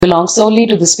belong solely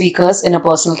to the speakers in a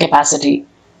personal capacity.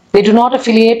 They do not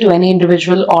affiliate to any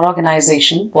individual or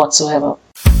organization whatsoever.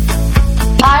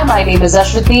 Hi, my name is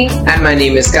Ashwati. And my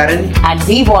name is Karan. And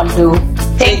we want to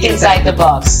think inside the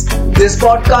box. This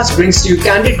podcast brings to you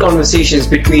candid conversations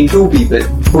between two people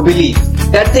who believe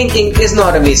that thinking is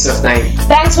not a waste of time.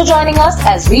 Thanks for joining us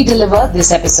as we deliver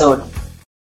this episode.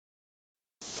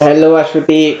 Hello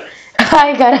Ashwati.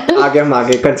 Hi Karan.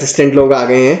 आगे consistent लोग आ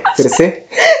गए हैं फिर से.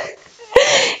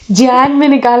 जैन में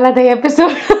निकालना था ये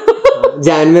एपिसोड.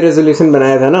 जैन में रेजोल्यूशन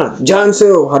बनाया था ना, जैन से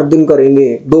हर दिन करेंगे,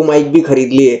 2 माइक भी खरीद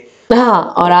लिए. हाँ,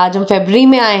 और आज हम फरवरी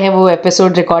में आए हैं वो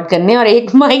एपिसोड रिकॉर्ड करने और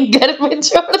एक माइक घर में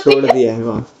छोड़ दिया है.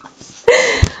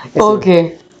 ओके,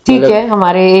 ठीक है.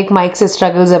 हमारे एक माइक से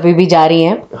स्ट्रगल्स अभी भी जारी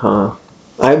हैं. हाँ,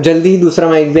 अब जल्दी ही दूसरा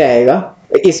माइक भी आएगा.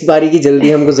 इस बारी की जल्दी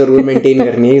हमको जरूर मेंटेन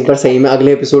करनी है. इस बार सही में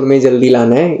अगले एपिसोड में जल्दी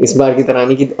लाना है. इस बार की तरह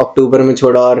नहीं कि अक्टूबर में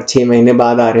छोड़ा और 6 महीने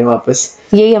बाद आ रहे हैं वापस.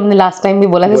 यही हमने लास्ट टाइम भी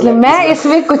बोला था, इसलिए मैं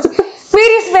इसमें कुछ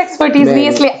मेरी इसमें एक्सपर्टीज नहीं,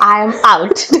 इसलिए आई एम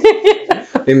आउट.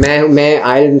 मैं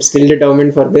I am still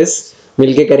determined for this.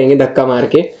 मिलके करेंगे धक्का मार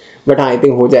के, बट आई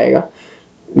थिंक हो जाएगा.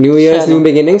 New year new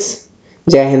beginnings.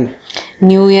 जय हिंद.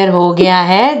 न्यू ईयर हो गया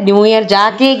है, न्यू ईयर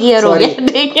जाके एक ईयर हो गया.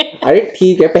 अरे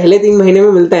ठीक है, पहले 3 महीने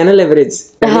में मिलता है ना लेवरेज.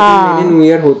 हाँ. न्यू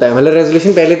ईयर होता है, मतलब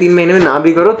रेजोल्यूशन पहले 3 महीने में ना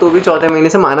भी करो तो भी चौथे महीने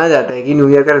से माना जाता है कि न्यू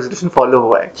ईयर का रेजोल्यूशन फॉलो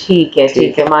हुआ है. ठीक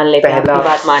है, मान लेते हैं, आपकी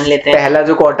बात मान लेते हैं. पहला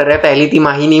जो क्वार्टर है, पहली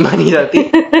तिमाही नहीं मानी जाती.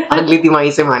 अगली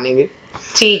तिमाही से मानेंगे.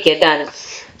 ठीक है, डन.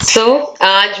 So,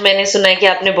 आज मैंने सुना है कि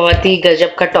आपने बहुत ही गजब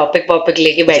का टॉपिक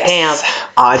लेके बैठे हैं आप.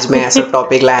 आज मैं ऐसा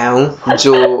टॉपिक लाया हूँ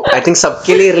जो आई थिंक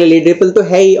सबके लिए रिलेटेबल तो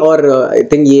है ही, और आई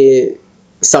थिंक ये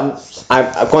सब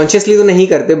कॉन्शियसली तो नहीं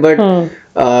करते बट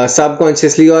सब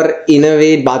कॉन्शियसली और इन अ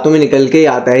वे बातों में निकल के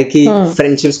आता है कि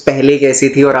फ्रेंडशिप्स पहले कैसी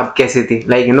थी और अब कैसी थी.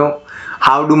 Like you know,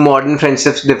 how do modern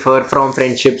friendships differ from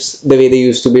friendships the way they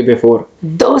used to be before.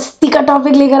 दोस्ती का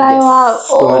टॉपिक लेकर आए हो आप.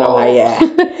 तुम्हारा भाई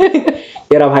है.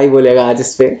 तेरा भाई बोलेगा आज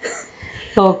इस पे.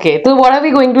 Okay, so what are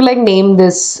we going to like name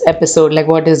this episode?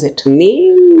 Like what is it?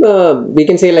 Name, we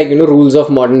can say like, you know, rules of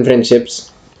modern friendships.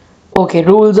 Okay,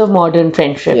 rules of modern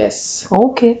friendship. Yes.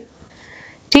 Okay.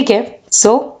 ठीक है.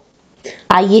 So,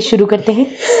 आइए शुरू करते हैं.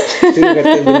 शुरू करते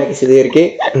हैं बिना किसी देर के.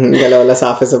 गला वाला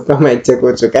साफ है सबका, माइक चेक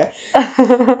हो चुका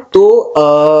है. तो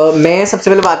मैं सबसे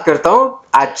पहले बात करता हूँ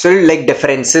एक्चुअल लाइक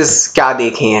डिफरेंसेस क्या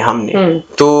देखे हैं हमने.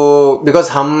 तो बिकॉज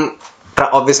हम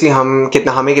ऑब्वियसली हमें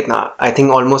कितना आई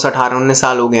थिंक ऑलमोस्ट 18-19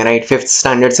 साल हो गए, राइट. 5th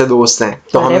स्टैंडर्ड से दोस्त हैं,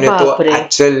 तो हमने तो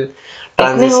एक्चुअल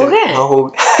ट्रांजिशन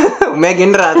हो मैं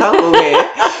गिन रहा था, हो गए.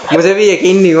 मुझे भी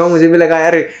यकीन नहीं हुआ, मुझे भी लगा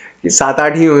यार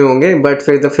 7-8 ही हुए होंगे, बट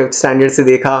फिर तो 5th स्टैंडर्ड से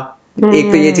देखा. एक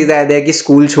तो ये चीज याद है कि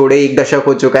स्कूल छोड़े 1 दशक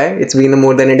हो चुका है. It's been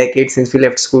more than a decade since we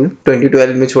left school.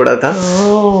 2012 में छोड़ा था,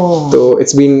 तो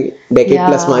इट्स बीन डेकेड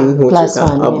 +1 हो चुका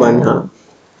अब 1. हाँ,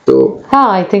 तो हाँ,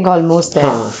 आई थिंक ऑलमोस्ट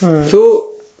है. तो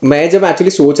मैं जब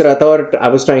एक्चुअली सोच रहा था और I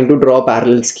was trying to draw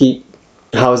parallels की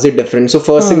how is it different. So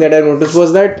first thing that I notice was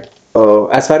that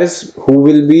as far as who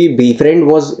will be befriend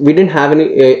was, we didn't have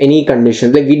any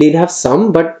conditions. Like we did have some,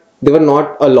 but they were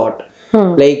not a lot.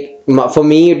 Like for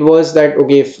me it was that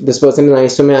okay, if this person is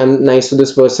nice to me, I'm nice to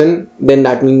this person, then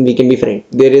that means we can be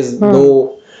friends. There is no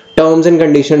terms and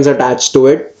conditions attached to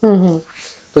it.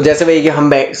 तो जैसे भाई कि हम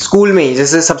school में ही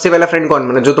जैसे सबसे पहला friend कौन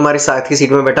बना, जो तुम्हारे साथ की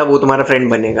सीट में बैठा वो तुम्हारा फ्रेंड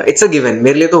बनेगा. It's a given.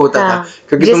 मेरे लिए तो होता था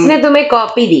क्योंकि जिसने तुम्हें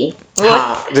कॉपी दी,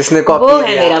 हाँ, जिसने कॉपी वो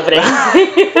है मेरा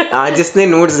फ्रेंड. हाँ, जिसने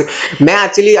नोट्स. मैं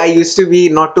actually I used to B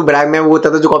not to brag, मैं वो होता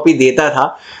था जो कॉपी देता था.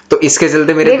 तो इसके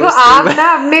चलते मेरे देखो आप ना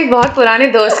अपने एक बहुत पुराने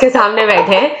दोस्त के सामने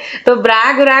बैठे हैं, तो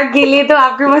ब्रैग के लिए तो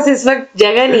आपके पास इस वक्त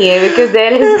जगह नहीं है, because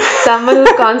there is someone who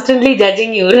is constantly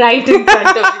judging you right in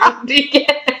front of you. ठीक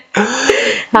है.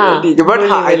 हाँ, बट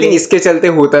हाँ, आई थिंक इसके चलते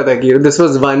होता था कि this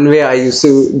was one way I used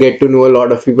to get to know a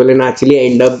lot of people and actually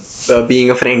end up being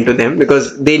a friend to them because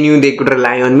they knew they could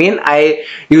rely on me and I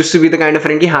used to be the kind of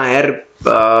friend कि हाँ यार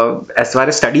as far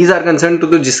as studies are concerned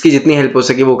तो जिसकी जितनी help हो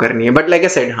सके वो करनी है. बट लाइक आई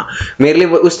सेड, हाँ, मेरे लिए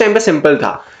उस टाइम पे सिंपल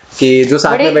था कि जो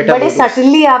साथ में बैठा. बड़े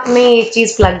सटनली आपने एक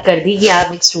चीज प्लग कर दी कि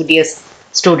आप एक स्टूडियस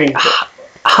स्टूडेंट.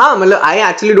 हाँ, मतलब आई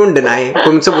एक्चुअली डोंट डिनाई.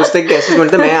 तुमसे पूछते कैसे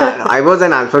स्टूडेंट थे, मैं I was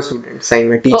an alpha student, सही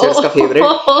में टीचर्स का फेवरेट.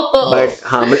 बट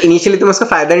हाँ, मतलब इनिशियली तो मैं उसका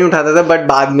फायदा नहीं उठाता था, बट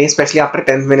बाद में स्पेशली आफ्टर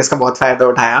 10th मैंने इसका बहुत फायदा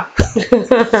उठाया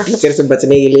टीचर से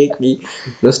बचने के लिए कि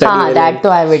no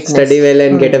study well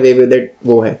and get away with it.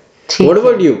 वो है. What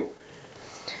about you?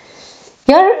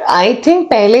 यार आई थिंक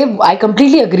पहले I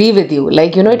completely agree with you.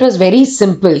 Like you know it was very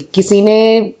simple. किसी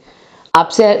ने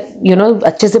आपसे यू नो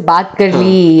अच्छे से बात कर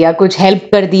ली या कुछ हेल्प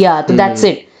कर दिया तो दैट्स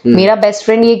इट. मेरा बेस्ट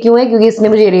फ्रेंड ये क्यों है, क्योंकि इसने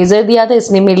मुझे इरेजर दिया था,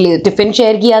 इसने मेरे लिए टिफिन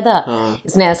शेयर किया था,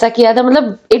 इसने ऐसा किया था.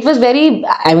 मतलब it was very,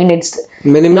 I mean it's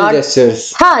minimal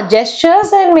gestures. हाँ,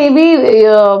 gestures and maybe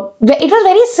it was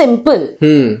very simple.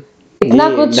 इतना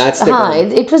कुछ, हाँ,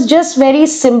 it was just very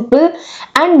simple.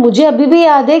 And मुझे अभी भी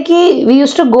याद है कि we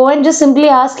used to go and just simply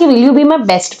ask कि will you be my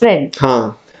best friend.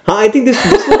 हाँ, I think this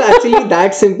was actually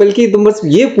that simple कि तुम बस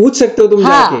ये पूछ सकते हो तुम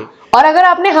जाके. और अगर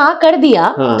आपने हाँ कर दिया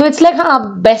तो इट्स लाइक हाँ,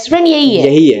 बेस्ट फ्रेंड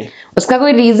यही है. उसका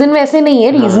कोई रीजन वैसे नहीं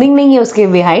है, रीजनिंग नहीं है उसके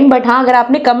बिहाइंड, बट हाँ, अगर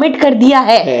आपने कमिट कर दिया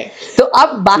है तो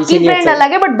अब बाकी फ्रेंड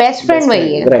अलग है, बट बेस्ट फ्रेंड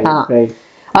वही है. हाँ.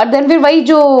 और देन फिर वही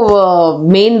जो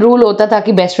मेन रूल होता था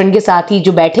कि बेस्ट फ्रेंड के साथ ही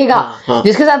जो बैठेगा,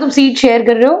 जिसके साथ तुम सीट शेयर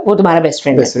कर रहे हो, वो तुम्हारा बेस्ट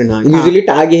फ्रेंड है. यूजुअली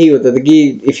टैग यही होता था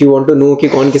कि if you want to know कि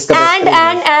कौन किसका बेस्ट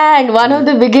फ्रेंड है. And one of the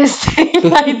biggest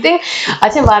thing I think,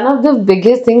 अच्छा, one of the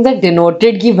biggest things that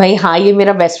denoted कि भाई हाँ ये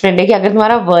मेरा बेस्ट फ्रेंड है, कि अगर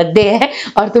तुम्हारा बर्थडे है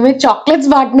और तुम्हें चॉकलेट्स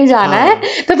बांटने जाना है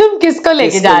तो तुम किसको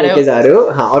लेके जा रहे हो.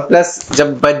 हाँ, और प्लस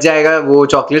जब बच जाएगा वो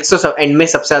चॉकलेट्स तो एंड में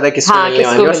सबसे ज्यादा किसको मिलने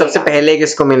वाले, और सबसे पहले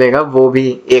किसको मिलेगा, वो भी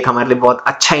एक हमारे लिए बहुत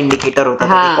अच्छा इंडिकेटर होता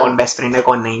था कि कौन बेस्ट फ्रेंड है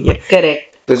कौन नहीं है. Correct.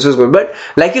 This was good, but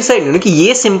like you said, कि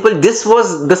ये simple, this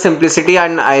was the simplicity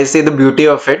and I say the beauty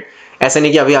of it. ऐसा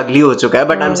नहीं कि अभी अगली हो चुका है,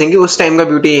 बट आई एम सेइंग कि उस टाइम का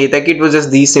ब्यूटी यही था कि it was just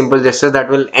these simple gestures that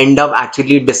will end up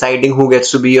actually deciding who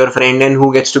gets to be your friend and who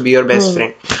gets to be your best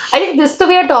friend. I think this तो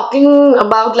we are talking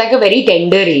about like a very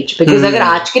tender age, because अगर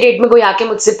आज के date में कोई आके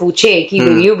मुझसे पूछे कि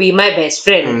will you be my best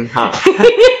friend,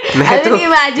 मैं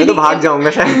तो भाग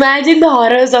जाऊंगा शायद. Imagine the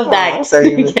horrors of that.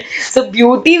 So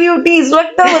beauty इस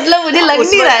वक्त तो मतलब मुझे लग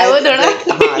नहीं रहा है वो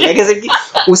थोड़ा, लाइक आई सेड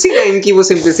कि उसी टाइम की वो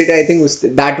simplicity, I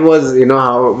think that was you know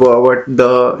how what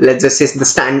the let's just say the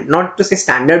stand, not to say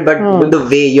standard, but the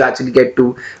way you actually get to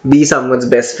be someone's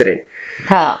best friend.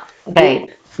 हाँ,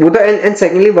 right. वो तो and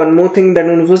secondly one more thing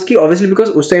that was कि obviously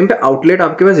because उस time पे outlet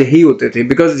आपके पास यही होते थे,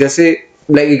 because जैसे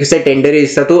like you said tender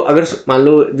age था, तो अगर मान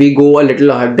लो we go a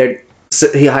little ahead that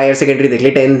higher secondary देख ले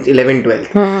 10th 11th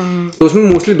 12th, तो उसमें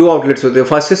मोस्टली दो आउटलेट्स होते हैं,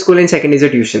 first is school and second is a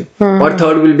tuition, और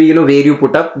third will be you know where you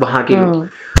put up वहां के लोग.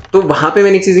 तो वहां पे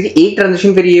मैंने एक चीज देखी, एक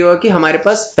ट्रांजिशन फिर ये हुआ कि हमारे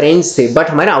पास फ्रेंड्स थे बट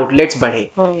हमारे आउटलेट्स बढ़े,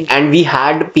 and we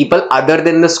had people other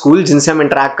than the school जिनसे हम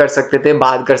इंटरेक्ट कर सकते थे,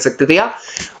 बात कर सकते थे, या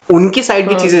उनकी साइड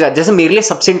की चीजें. जैसे मेरे लिए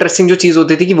सबसे इंटरेस्टिंग जो चीज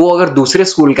होती थी कि वो अगर दूसरे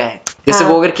स्कूल का है, जैसे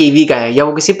वो अगर केवी का है या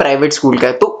वो किसी प्राइवेट स्कूल का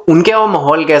है, तो उनके वो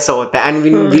माहौल कैसा होता है, and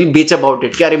will bitch about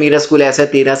it कि अरे मेरा स्कूल ऐसा है,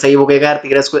 तेरा सही, वो कहेगा यार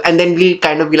तेरा school, and then will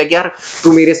kind of be like यार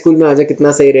तू मेरे स्कूल में आ जा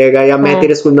कितना सही रहेगा, या मैं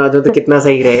तेरे स्कूल में आ जाऊं तो कितना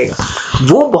सही रहेगा.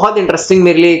 वो बहुत इंटरेस्टिंग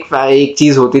मेरे लिए एक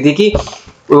चीज होती थी कि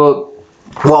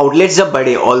वो आउटलेट्स जब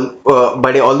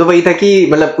बड़े ऑल्दो वही था कि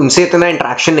मतलब उनसे इतना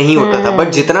इंटरेक्शन नहीं होता था, बट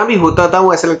जितना भी होता था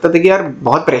वो ऐसा लगता था कि यार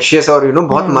बहुत प्रेशियस और यू नो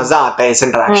बहुत मजा आता है इस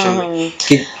इंटरेक्शन में.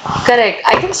 करेक्ट.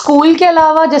 आई थिंक स्कूल के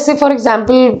अलावा जैसे फॉर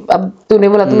एग्जांपल अब तूने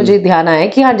बोला तो मुझे ध्यान आया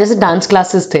कि हाँ जैसे डांस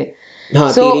क्लासेस थे,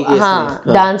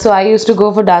 dance, so I used to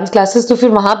go for dance classes, तो फिर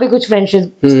वहां पे कुछ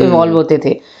फ्रेंडशिप इवॉल्व होते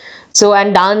थे. So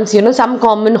and dance, you know, some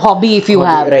common hobby if you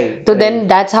have. Right. So then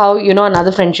that's how, you know,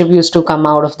 another friendship used to come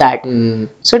out of that.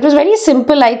 So it was very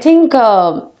simple, I think.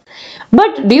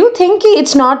 But do you think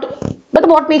it's not, but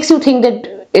what makes you think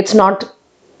that it's not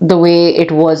the way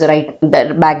it was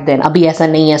back then? Abhi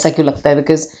aisa nahi hai, aisa kyun lagta hai?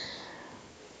 Because,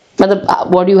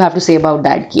 what do you have to say about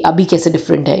that? Ki abhi kaise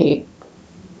different hai ye?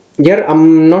 यार I am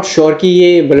not sure कि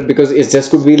ये because it's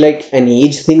just could be like an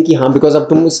as thing कि हाँ because अब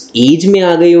तुम उस as में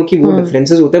आ गई हो कि वो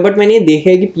डिफरेंसेस होते हैं, बट मैंने ये देखा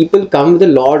है कि people come with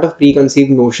a lot of pre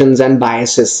conceived notions and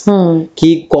biases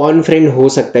कि कौन फ्रेंड हो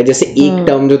सकता है. जैसे एक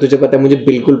टर्म जो तुझे पता है मुझे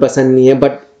बिल्कुल पसंद नहीं है,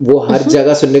 बट वो हर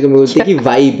जगह सुनने को मिलती है कि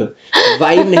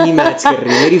वाइब नहीं मैच कर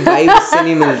रही, मेरी वाइब से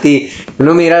नहीं मिलती, यू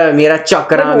नो मेरा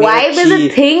चक्रा, वाइब इज अ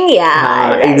थिंग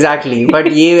यार. एग्जैक्टली. बट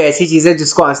ये ऐसी चीज है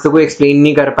जिसको आज तक कोई एक्सप्लेन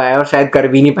नहीं कर पाया और शायद कर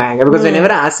भी नहीं पाएगा, because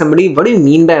whenever I ask somebody what do you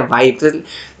mean by vibe,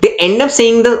 they end up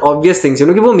saying the obvious things, you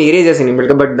know कि वो मेरे जैसे नहीं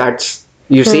मिलता, बट दैट्स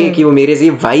यू से कि वो मेरे से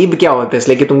वाइब क्या होता है,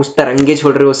 इसलिए कि तुम उस तरंगे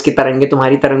छोड़ रहे हो, उसकी तरंगे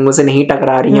तुम्हारी तरंगों से नहीं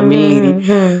टकरा रही हैं, मिल नहीं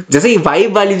रही, जैसे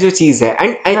वाइब वाली जो चीज है.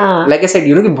 And like I said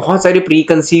you know कि बहुत सारे प्री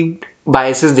कंसीव्ड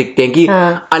बायसेस दिखते हैं कि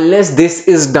unless this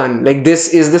is done, like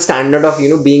this is the standard of you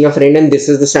know being a friend and this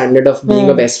is the standard of being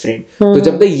a best friend, तो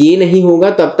जब तक ये नहीं होगा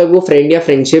तब तक वो फ्रेंड या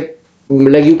friendship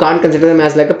like you can't consider them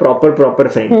as like a proper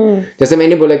friend. जैसे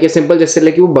मैंने बोला कि सिंपल जैसे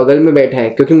लाइक वो बगल में बैठा है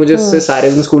क्योंकि मुझे उससे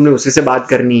सारे दिन स्कूल में उसी से बात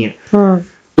करनी है,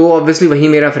 तो ऑब्वियसली वही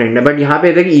मेरा फ्रेंड है. बट यहाँ पे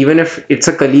है कि even if it's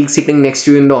a colleague sitting next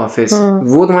to in the office,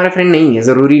 वो तुम्हारा फ्रेंड नहीं है,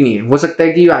 जरूरी नहीं है. हो सकता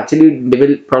है कि you actually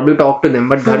will probably talk to them,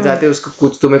 but घर जाते उसका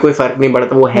कुछ तुम्हें कोई फर्क नहीं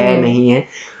पड़ता वो है नहीं है,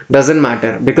 डजंट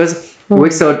मैटर, बिकॉज वो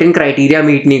एक सर्टेन क्राइटेरिया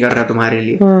मीट नहीं कर रहा तुम्हारे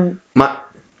लिए.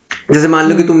 जैसे मान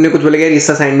लो कि तुमने कुछ बोला यार इस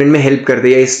असाइनमेंट में हेल्प कर दे,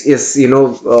 या इस यू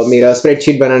नो मेरा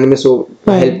स्प्रेडशीट बनाने में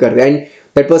हेल्प कर दे, and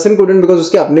that person couldn't because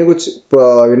उसके अपने कुछ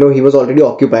you know he was already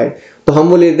occupied, तो हम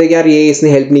वो लेते कि यार ये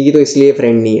इसने हेल्प नहीं की तो इसलिए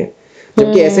फ्रेंड नहीं है।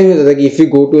 जबकि ऐसा नहीं होता था कि if you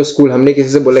go to school, हमने किसी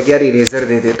से बोला कि यार इरेजर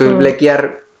दे दे, तो बोला कि यार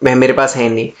मेरे पास है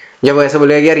नहीं, या वो ऐसा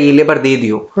बोलेगा कि यार ये ले पर दे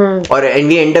दियो, और and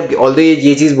we and up, although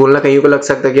ये चीज बोलना कहीं को लग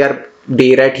सकता है कि यार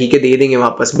दे रहा है ठीक है दे देंगे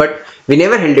वापस, but we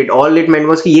never held it, all it meant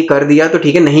was कि ये कर दिया तो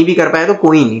ठीक है, नहीं भी कर पाया तो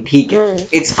कोई नहीं, ठीक है,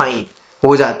 इट्स फाइन,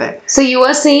 हो जाता है। So you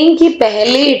are saying कि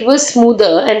पहले it was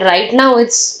smoother and right now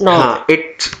it's not.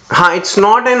 हाँ इट्स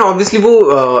नॉट, एंड ऑब्वियसली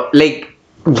वो लाइक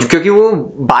क्योंकि वो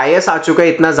बायस आ चुका है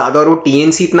इतना ज्यादा, और वो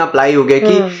टीएनसी इतना अप्लाई हो गया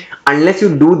कि unless you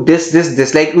do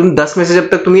this like उन 10 में से जब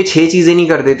तक तुम ये 6 चीजें नहीं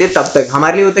कर देते तब तक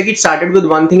हमारे लिए होता है कि it started with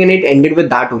one thing and it ended with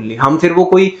that only. हम फिर वो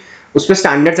कोई उस पर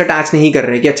स्टैंडर्ड्स अटैच नहीं कर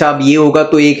रहे कि अच्छा अब ये होगा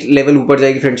तो एक लेवल ऊपर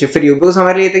जाएगी फ्रेंडशिप, फिर ये बिकॉज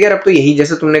हमारे लिए था कि यार अब तो यही,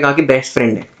 जैसे तुमने कहा कि बेस्ट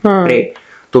फ्रेंड है, राइट,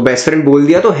 तो बेस्ट फ्रेंड बोल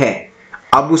दिया तो है,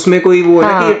 अब उसमें कोई वो है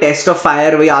कि टेस्ट ऑफ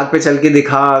फायर वही आग पे चल के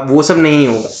दिखा, वो सब नहीं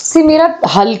होगा। See, मेरा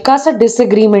हल्का सा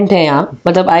डिसएग्रीमेंट है यहाँ,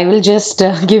 मतलब I will just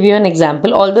give you an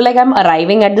example, although like I am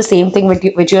arriving at the same thing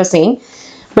which you are saying,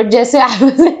 but जैसे I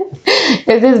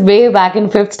was this way back in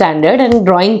 5th standard and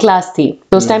drawing class थी,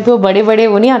 तो उस time पे वो बड़े बड़े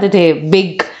वो नहीं आते थे,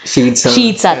 बिग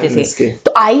शीट्स आते थे,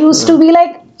 तो आई used to be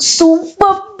like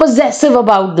super possessive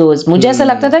about those. मुझे ऐसा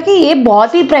लगता था कि ये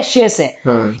बहुत ही प्रेशियस है,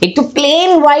 एक तो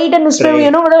प्लेन व्हाइट एंड उसमें यू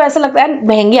नो मतलब ऐसा लगता है,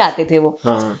 महंगे आते थे वो,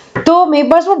 तो मेरे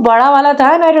पास वो बड़ा वाला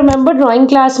था, and I remember drawing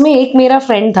class में एक मेरा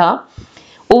फ्रेंड था,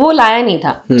 वो लाया नहीं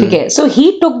था, ठीक है, सो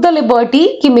ही टुक द लिबर्टी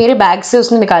कि मेरे बैग से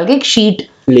उसने निकाल के एक शीट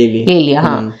ले लिया,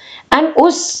 हाँ, एंड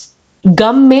उस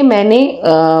गम में मैंने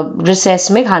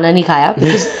रिसेस में खाना नहीं खाया,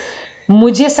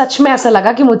 मुझे सच में ऐसा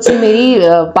लगा कि मुझसे मेरी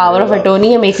पावर ऑफ अटॉर्नी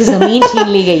है, मेरी जमीन छीन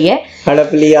ली गई है, हड़प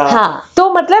लिया। हाँ, तो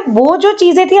मतलब वो जो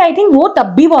चीजें थी आई थिंक वो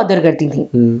तब भी बॉदर करती थी,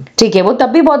 ठीक है, वो तब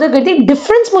भी बॉदर करती।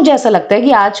 डिफरेंस मुझे ऐसा लगता है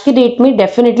कि आज के डेट में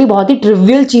डेफिनेटली बहुत ही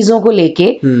ट्रिवियल चीजों को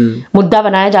लेके मुद्दा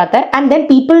बनाया जाता है, and then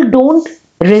people don't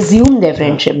resume their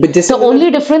friendship. The only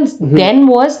difference then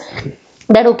was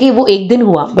that okay वो एक दिन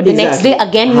हुआ, but the next day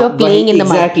again you are playing in the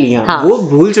mud. हाँ, वो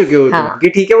भूल चुके हो कि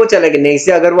ठीक है वो चला गया, नेक्स्ट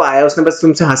डे अगर वो आया उसने बस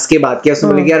तुमसे हंस के बात किया, उसने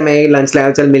बोला कि यार मैं लंच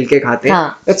लाया चल मिलके खाते हैं,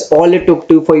 that's all it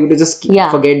took for you to just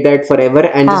forget that forever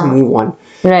and just move on.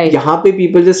 Right. यहाँ पे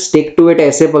people just stick to it,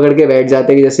 ऐसे पकड़ के बैठ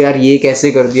जाते हैं कि जैसे यार ये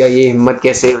कैसे कर दिया, ये हिम्मत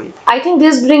कैसे हुई। I think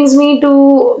this brings me to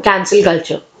cancel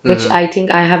culture, which I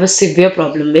think I have a severe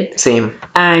problem with. Same.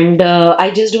 And I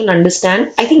just don't understand.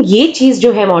 I think ये चीज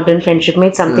जो है modern friendship में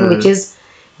it's something which is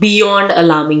beyond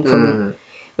alarming for me.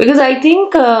 Because I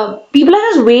think people are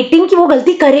just waiting कि वो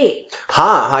गलती करे।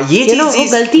 हाँ ये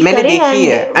चीज मैंने देखी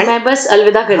है, and मैं बस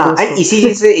अलविदा कर दूँ। And इसी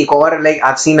चीज से एक और like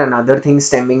I've seen another thing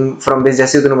stemming from this,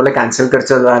 जैसे तूने बोला cancel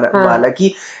culture वाला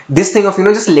कि this thing of you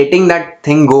know just letting that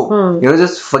thing go, you know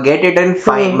just forget it and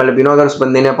fine, मतलब you know अगर उस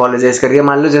बंदे ने apologize कर दिया,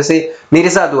 मान लो जैसे मेरे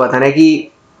साथ हुआ था ना कि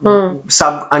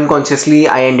सब unconsciously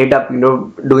I ended up you know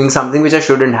doing something which I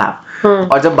shouldn't have,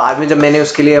 और जब बाद में जब मैंने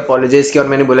उसके लिए apologize किया और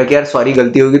मैंने बोला कि यार सॉरी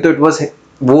गलती होगी, तो it was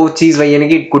वो चीज वही है ना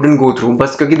कि couldn't go through,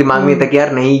 बस क्योंकि दिमाग में था कि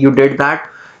यार नहीं you did that,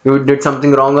 you did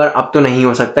something wrong और अब तो नहीं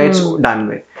हो सकता, it's done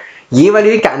with। ये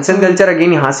वाली कैंसल कल्चर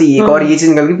अगेन यहाँ से एक और ये चीज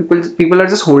निकल गई, people are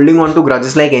just holding on to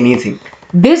grudges like anything.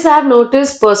 This I have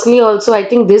noticed personally also. I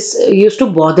think this used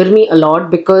to bother me a lot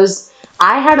because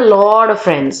I had a lot of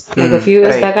friends. Like a few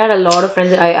years back, I had a lot of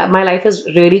friends. My life is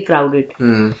really crowded.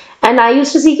 And I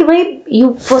used to see कि भाई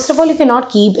you first of all you cannot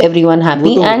keep everyone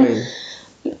happy, and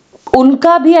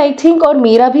उनका भी I think और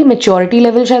मेरा भी maturity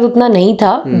level शायद उतना नहीं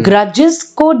था ग्रजेस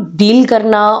को डील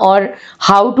करना, और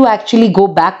how to actually go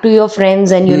back to your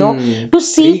friends and you know to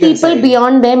see people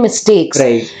beyond their mistakes.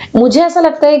 मुझे ऐसा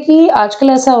लगता है कि आजकल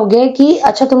ऐसा हो गया है कि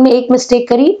अच्छा तुमने एक मिस्टेक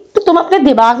करी तो तुम अपने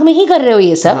दिमाग में ही कर रहे हो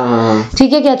ये सब,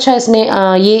 ठीक है कि अच्छा इसने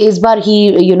ये इस बार ही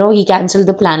you know he cancel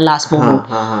the plan last moment,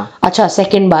 अच्छा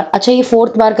सेकंड बार, अच्छा ये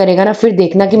 4th बार करेगा ना, फिर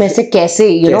देखना कि मैं इससे कैसे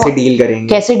यू नो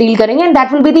कैसे डील करेंगे, and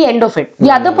that will be the end of it. The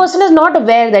other person is not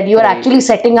aware that you are actually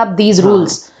setting up these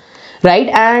rules, right?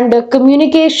 And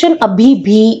communication abhi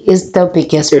bhi is the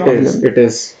biggest problem.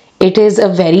 It is a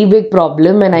very big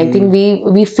problem, and I think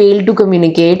we fail to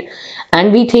communicate,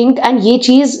 and we think, and ये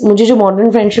चीज मुझे जो modern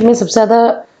friendship में सबसे ज्यादा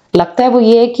लगता है वो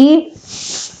ये है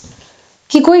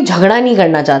कि कोई झगड़ा नहीं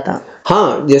करना चाहता।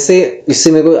 हाँ, जैसे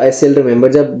इससे मेरे को आई स्टिल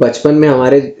रिमेम्बर जब बचपन में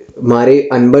हमारे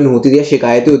अनबन होती थी या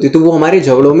शिकायतें होती तो वो हमारे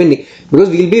झगड़ों में, because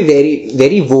we'll be very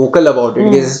very vocal about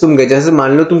it. जैसे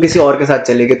मान लो तुम किसी और के साथ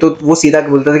चले गए तो वो सीधा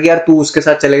बोलता था कि यार तू उसके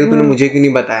साथ चले गया, तूने मुझे क्यों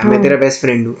नहीं बताया, मैं तेरा बेस्ट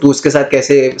फ्रेंड हूँ, तू उसके साथ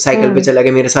कैसे साइकिल पे चला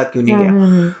गया, मेरे साथ क्यों नहीं गया।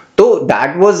 तो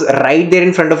that was right there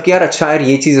in front of कि यार अच्छा यार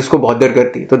ये चीज इसको बहुत डर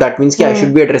करती है, तो दैट मींस कि आई शुड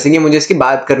बी एड्रेसिंग, मुझे इसकी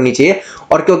बात करनी चाहिए।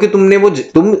 और क्योंकि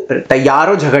तुम तैयार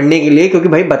हो झगड़ने के लिए, क्योंकि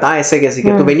भाई बता ऐसे कैसे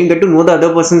किया, तो when you get to know the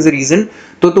other persons reason,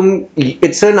 तो तुम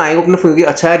it's an eye opener for,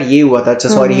 अच्छा यार ये हुआ था, अच्छा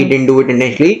sorry he didn't do it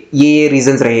intentionally, ये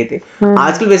रीजंस रहे थे।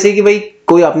 आजकल वैसे कि भाई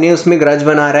कोई अपने उसमें ग्रज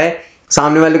बना रहा है,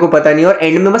 सामने वाले को पता नहीं, और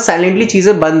एंड में बस साइलेंटली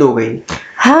चीजें बंद हो गई।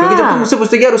 हाँ. क्योंकि जब तुम मुझसे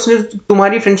पूछते कि यार उसने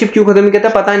तुम्हारी फ्रेंडशिप क्यों खत्म, कहता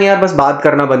पता नहीं यार बस बात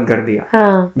करना बंद कर दिया।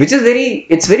 हाँ. Which is very,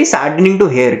 it's very saddening to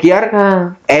here कि यार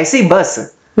ऐसे ही बस,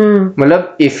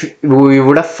 मतलब if we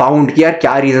would have found कि यार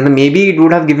क्या रीजन था, may be it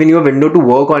would have given you a window to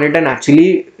work on it and actually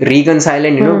reconcile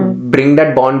and you know bring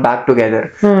that bond back together.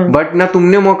 But ना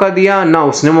तुमने मौका दिया ना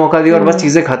उसने मौका दिया, और बस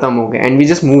चीजें खत्म हो गई and we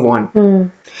just move on.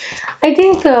 I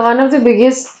think one of the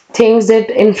biggest things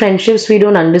that in friendships we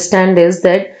don't understand is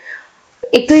that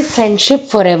एक तो friendship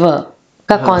forever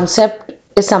का concept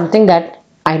is something that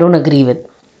I don't agree with,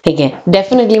 ठीक है,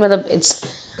 definitely, मतलब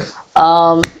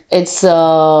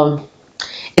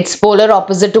it's polar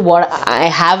opposite to what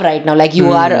I have right now, like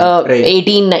you are right.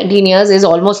 18-19 years is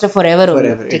almost a forever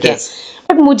only, ठीक है,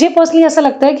 but मुझे personally ऐसा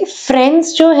लगता है कि friends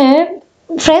जो हैं,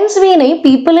 फ्रेंड्स भी नहीं,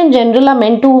 people in general are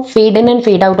meant to fade in and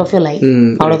fade out of your life,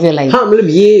 out of your life. हाँ, मतलब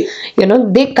ये you know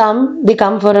they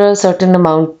come for a certain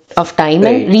amount of time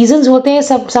and reasons होते हैं,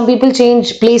 some people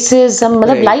change places, some,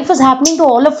 मतलब life is happening to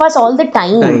all of us all the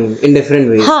time in different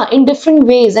ways. हाँ, in different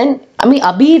veg. And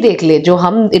अभी देख ले, जो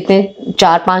हम इतने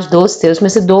 4-5 दोस्त थे, उसमें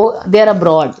से 2 they are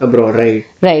abroad,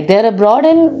 right, they are abroad,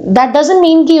 and that doesn't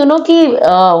mean कि यू नो कि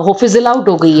वो फिजल आउट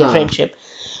हो गई है फ्रेंडशिप,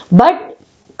 बट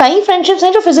कई फ्रेंडशिप्स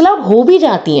हैं जो फिजल आउट हो भी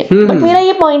जाती हैं। बट मेरा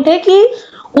ये पॉइंट है कि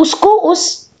उसको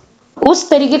उस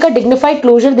तरीके का डिग्निफाइड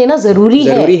क्लोजर देना जरूरी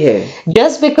है।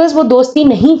 जस्ट बिकॉज वो दोस्ती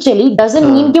नहीं चली डजंट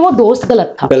मीन कि वो दोस्त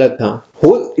गलत था।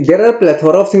 There are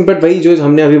plethora of things, but वही जो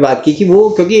हमने अभी बात की कि वो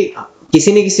क्योंकि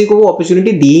किसी ने किसी को वो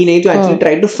अपॉर्चुनिटी दी ही नहीं, तो actually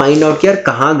try to find out कि यार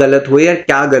कहाँ गलत हुआ या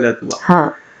क्या गलत हुआ।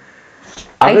 हाँ,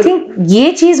 आई थिंक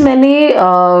ये चीज मैंने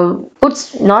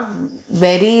कुछ not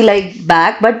very like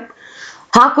back, but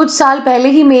हाँ कुछ साल पहले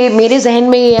ही मेरे जहन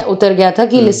में ये उतर गया था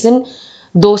कि लिसन,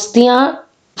 दोस्तियां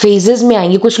फेजेस में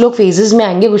आएंगी, कुछ लोग फेजेस में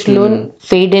आएंगे, कुछ लोग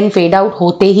फेड इन फेड आउट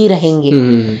होते ही रहेंगे।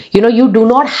 You know you do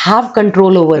not have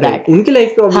control over that. उनकी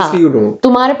लाइफ पे ऑब्वियसली यू डोंट,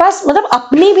 तुम्हारे पास, मतलब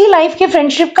अपनी भी लाइफ के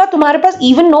फ्रेंडशिप का तुम्हारे पास,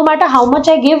 even no matter how much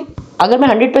I give, अगर मैं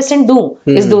 100%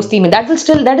 दूं इस दोस्ती में, दैट इज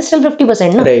स्टिल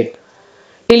 50% ना, right.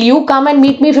 Till you come and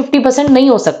meet me 50% नहीं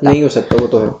हो सकता, वो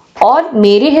तो है। और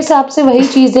मेरे हिसाब से वही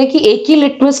चीज है कि एक ही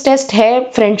लिटमस टेस्ट है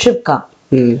फ्रेंडशिप का,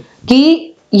 कि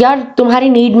यार तुम्हारी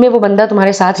नीड में वो बंदा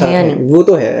तुम्हारे साथ है या नहीं। वो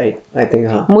तो है, आई थिंक।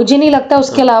 हाँ, मुझे नहीं लगता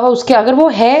उसके अलावा, उसके अगर वो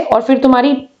है और फिर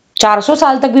तुम्हारी 400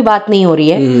 साल तक भी बात नहीं हो रही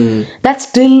है, that's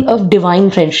still a divine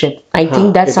friendship. I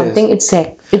think that's something, it's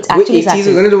actually एक चीज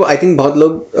है जो आई थिंक बहुत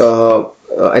लोग,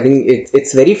 I think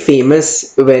it's very famous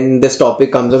when this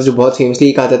topic comes up, जो बहुत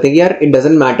famously कहा जाता है कि यार it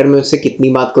doesn't matter मैं उससे कितनी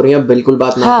बात करूँ या बिल्कुल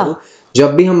बात ना करूँ,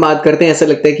 जब भी हम बात करते हैं ऐसा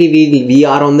लगता है कि we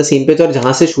are on the same page, और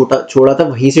जहाँ से छोड़ा था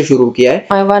वहीं से शुरू किया है।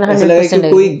 ऐसा लगा कि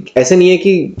कोई ऐसा नहीं है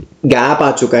कि गैप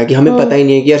आ चुका है कि हमें पता ही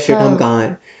नहीं है कि यार शिट हम कहाँ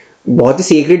हैं। बहुत ही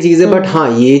सीक्रेट चीज है, बट हाँ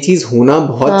ये चीज होना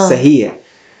बहुत सही है,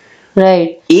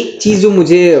 राइट। एक चीज जो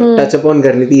मुझे टच अपॉन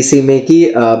करनी थी इसी में कि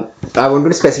I want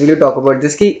to specifically talk about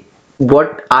this कि what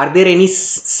are there any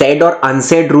said or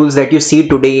unsaid rules that you see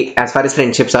today as far as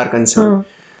friendships are concerned?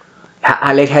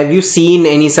 Like have you seen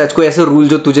any such कोई ऐसा rule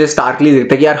जो तुझे starkly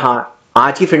दिखता है कि यार हाँ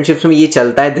आज की फ्रेंडशिप्स में ये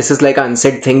चलता है, this is like an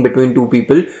unsaid thing between two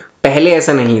people, पहले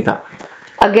ऐसा नहीं था?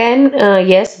 Again,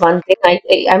 yes, one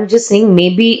thing I'm just saying,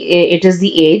 maybe it is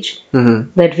the age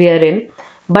that we are in,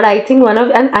 but I think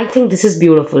and I think this is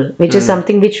beautiful, which is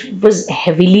something which was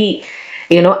heavily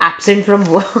absent from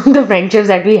the friendships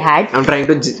that we had. I'm trying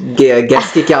to guess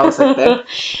कि क्या हो सकता है.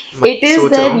 It is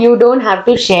that you don't have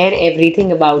to share everything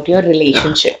about your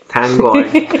relationship. Thank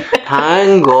God.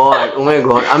 Thank God. Oh my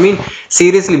God. I mean,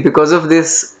 seriously, because of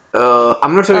this,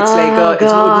 I'm not sure it's like it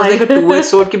was like a two-way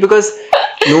sword because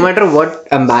no matter what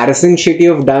embarrassing shit you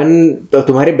have done, तो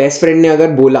तुम्हारे best friend ने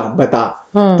अगर बोला बता,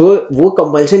 तो वो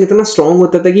compulsion इतना strong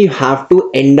होता था कि you have to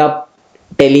end up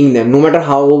telling them, no matter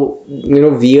how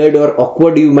weird or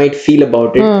awkward you might feel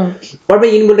about it. और मैं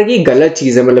ये नहीं बोल रहा कि ये गलत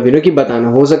चीज है, मतलब कि बताना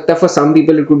हो सकता है for some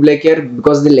people it could be like यार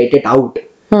because they let it out,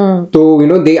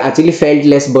 तो they actually felt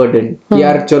less burden कि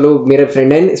यार चलो मेरे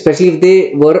friend है, especially if they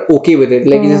were okay with it,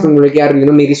 like जैसे बोले कि यार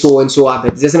मेरी so and so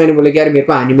आदत, जैसे मैंने बोला कि यार मेरे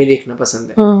को anime देखना पसंद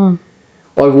है,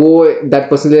 और वो that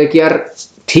person है कि यार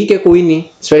ठीक है कोई नहीं,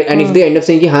 and if they end up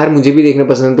saying कि हाँ मुझे भी देखना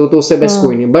पसंद है तो उससे बेस्ट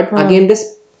कोई नहीं, but again this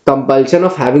compulsion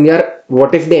of having यार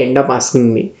what if they end up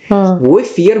asking me, वो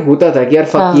फियर होता था कि यार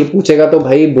फक ये पूछेगा तो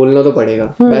भाई बोलना तो पड़ेगा,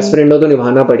 बेस्ट फ्रेंड हो तो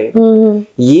निभाना पड़ेगा,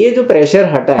 ये जो प्रेशर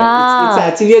हटा है, it's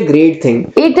actually a great thing.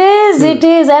 It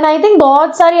is and I think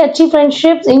बहुत सारी अच्छी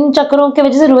फ्रेंडशिप्स इन चक्करों की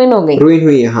वजह से रुइन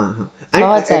हुई है। हाँ and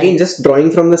again just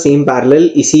drawing from the same parallel,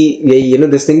 इसी यही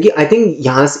दिस थिंग कि आई थिंक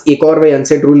यहाँ एक और भाई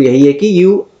अनसेड रूल यही है कि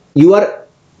you are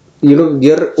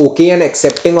you're okay and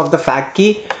accepting of the fact कि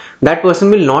that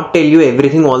person will not tell you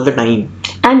everything all the time,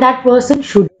 and that person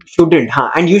shouldn't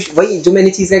हाँ, and वही जो मैंने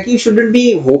चीज है कि you shouldn't be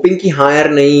hoping कि हाँ यार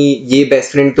नहीं ये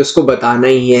बेस्ट फ्रेंड तो इसको बताना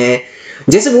ही है।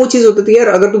 जैसे वो चीज होती थी यार,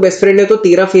 अगर तू बेस्ट फ्रेंड है तो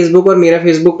तेरा फेसबुक और मेरा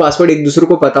फेसबुक पासवर्ड एक दूसरे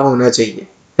को पता होना चाहिए,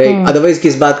 राइट? अदरवाइज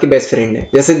किस बात के बेस्ट फ्रेंड है?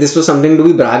 जैसे this was something to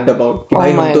be bragged about कि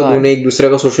भाई हम तो दोनों एक दूसरे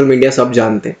का सोशल मीडिया सब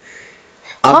जानते हैं।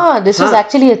 this was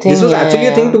actually a thing. This was actually a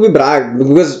thing to be bragged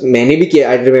because मैंने भी किया।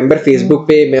 I remember Facebook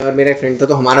पे मैं और मेरा फ्रेंड था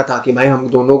तो हमारा था कि भाई हम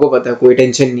दोनों को पता है, कोई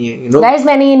टेंशन नहीं है, you know? Guys,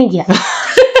 मैंने ये नहीं किया।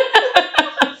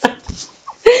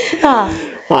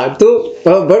 हाँ तो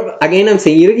but again I'm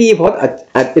saying कि ये बहुत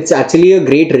it's actually a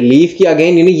great relief कि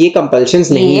again ये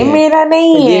compulsions नहीं है। ये मेरा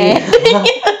नहीं है।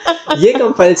 ये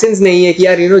compulsions नहीं है कि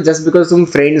यार just because तुम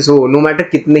friends हो, no matter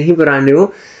कितने ही पुराने हो,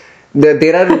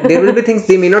 there will be things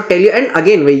they may not tell you, and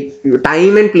again वही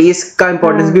time and place का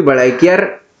importance भी बड़ा है कि यार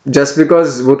just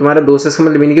because वो तुम्हारा दोस्त है इसका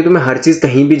मतलब नहीं कि तुम्हें हर चीज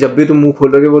कहीं भी जब भी तुम मुंह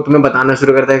खोलोगे वो तुम्हें बताना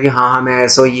शुरू करता है कि हाँ मैं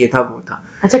ऐसा ये था वो था।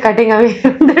 अच्छा, कटिंग अवे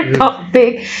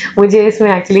टॉपिक, मुझे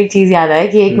इसमें एक्चुअली एक चीज याद आया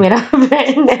कि एक मेरा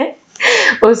फ्रेंड है,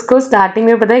 उसको स्टार्टिंग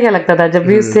में पता है क्या लगता था, जब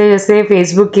भी उससे जैसे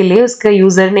फेसबुक के लिए उसका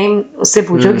यूजर नेम उससे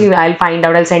पूछो कि I find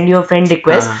out, I send you a friend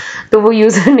request, तो वो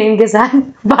यूजर नेम के साथ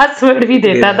पासवर्ड भी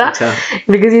देता था,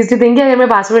 बिकॉज यूज्ड टू थिंक अगर मैं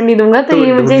पासवर्ड नहीं दूंगा तो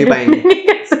ये मुझे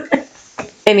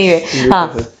एनीवे।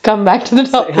 हाँ, come back to the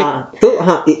topic. हाँ तो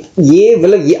हाँ ये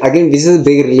मतलब ये again this is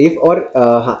big relief. और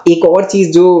हाँ एक और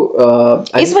चीज जो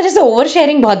इस वजह से ओवर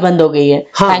शेयरिंग बहुत बंद हो गई है।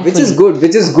 हाँ which is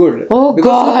good oh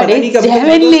god it's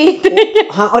heavenly।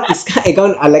 हाँ और इसका एक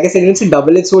अलग से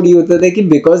डबल एज स्वॉर्ड ये होता है कि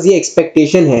बिकॉज ये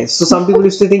एक्सपेक्टेशन है, so some people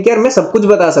used to think यार मैं सब कुछ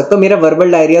बता सकता हूँ, मेरा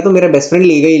वर्बल डायरिया तो मेरा बेस्ट फ्रेंड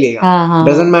लेगा ही लेगा,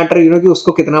 डजंट मैटर कि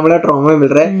उसको कितना बड़ा ट्रॉमा मिल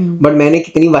रहा है, बट मैंने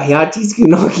कितनी वाहियात चीज क्यों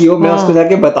ना की हो, मैं उसको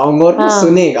जाके बताऊंगा और वो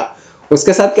सुनेगा।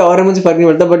 उसके साथ क्या हो रहा है मुझे फर्क नहीं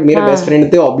पड़ता, बट मेरा बेस्ट फ्रेंड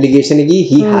पे ऑब्लिगेशन है कि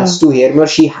he has to hear me और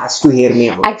she has to hear me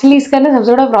out. Actually इसका ना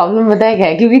सबसे बड़ा प्रॉब्लम पता है क्या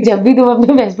है, क्योंकि जब भी तुम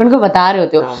अपने बेस्ट फ्रेंड को बता रहे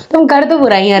होते हो तुम कर तो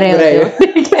बुराइयां रहे होते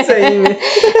हो सही में,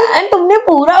 एंड तुमने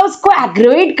पूरा उसको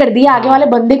एग्रेवेट कर दिया आगे वाले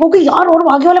बंदे को कि यार और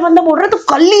आगे वाला बंदा बोल रहा है तो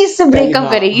कल ही इससे ब्रेकअप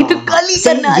करेगी, तो कल ही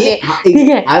करने वाले। ठीक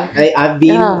है, I've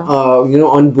been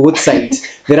on both sides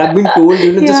where I've been told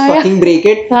just fucking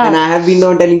break it, and I have been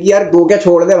telling कि यार दो क्या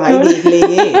छोड़ दे भाई, देख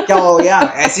लेंगे क्या हो गया,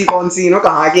 ऐसी कौन सी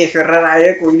कहाँ के फिर आए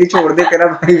है, कोई छोड़ दे तेरा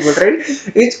भाई बोल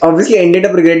रहे। It's obviously ended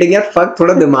up regretting यार फक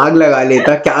थोड़ा दिमाग लगा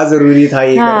लेता, क्या जरूरी था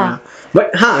ये करना।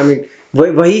 बट हाँ आई मीन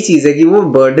वही चीज है कि वो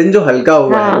बर्डन जो हल्का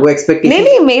हुआ है वो एक्सपेक्टेशन।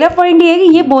 नहीं मेरा पॉइंट ये है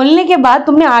कि ये बोलने के बाद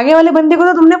तुमने आगे वाले बंदे को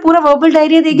तो तुमने पूरा वर्बल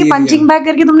डायरिया देके पंचिंग बैग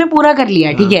करके तुमने पूरा कर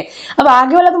लिया, ठीक है। अब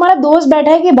आगे वाला तुम्हारा दोस्त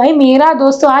बैठा है कि भाई मेरा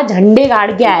दोस्त तो आज झंडे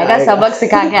गाड़ के आएगा, सबक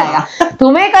सिखा के आएगा,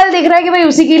 तुम्हें कल दिख रहा है कि भाई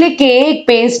उसी के लिए केक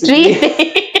पेस्ट्री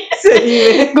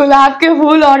गुलाब के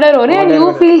फूल ऑर्डर हो रहे हैं,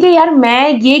 यू फील कि यार मैं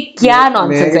ये क्या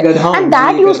नॉनसेंस है, and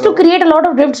that used to create a lot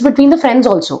of drifts between the friends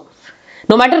also.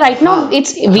 No matter right now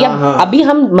it's we अभी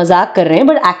हम मजाक कर रहे हैं,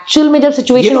 बट एक्चुअल में जब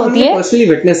सिचुएशन होती है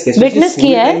विटनेस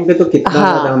किया है तो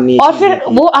और फिर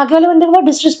वो आगे वाले बंदे को बहुत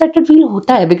डिसरिस्पेक्टेड फील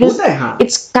होता है, because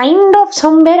it's kind of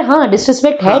somewhere हाँ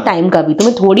डिसरिस्पेक्ट है टाइम का भी,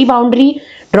 तुम्हें थोड़ी बाउंड्री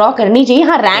ड्रॉ करनी चाहिए।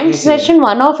 हाँ rant session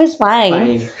one of is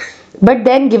fine, but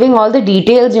then giving all the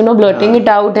details, blurting it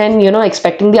out and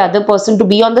expecting the other person to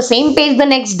be on the same page the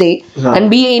next day and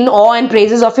be in awe and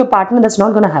praises of your partner, that's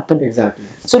not going to happen. Exactly.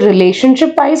 So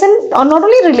relationship wise and or not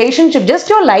only relationship,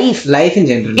 just your life in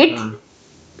general,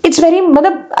 it's very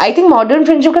मतलब I think modern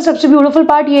friendship का सबसे beautiful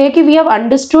part ये है कि we have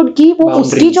understood कि वो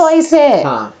उसकी choice है।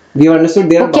 We understood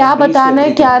there are क्या बताना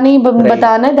है क्या नहीं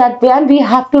बताना है, that and we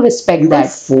have to respect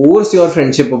that. Force your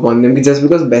friendship upon them कि just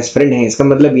because best friend है इसका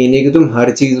मतलब ये नहीं कि तुम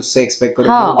हर चीज उससे expect करो।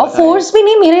 हाँ और force भी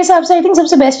नहीं, मेरे हिसाब से I think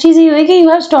सबसे best चीज ये है कि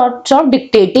you have stop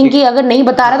dictating कि अगर नहीं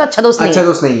बता रहा तो अच्छा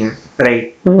दोस्त नहीं है, right?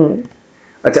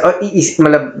 अच्छा और इस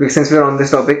मतलब since we are on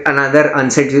this topic, another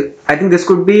unsaid, I think this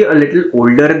could be a little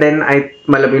older than I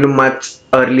मतलब much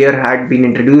earlier had been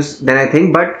introduced than I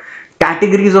think, but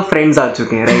categories of friends आ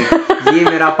चुके हैं, right? ये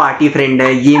मेरा party friend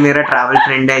है, ये मेरा travel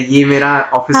friend है, ये मेरा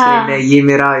ऑफिस फ्रेंड है, ये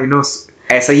मेरा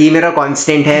ऐसा, ये मेरा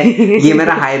कांस्टेंट है, ये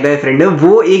मेरा हाई बाय फ्रेंड है।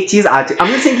 वो एक चीज आ चुकी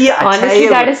है। ये अच्छा है,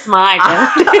 honestly that is smart.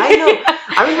 I know.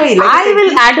 I mean, like I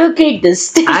will advocate this.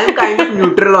 I am kind of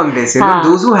neutral on this.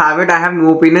 Those who have it, I have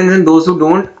no opinions, and those who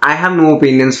don't, I have no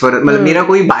opinions for it. मतलब मेरा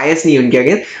कोई bias नहीं है उनके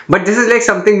against, but this is like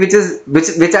something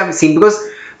which I've seen because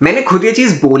मैंने खुद ये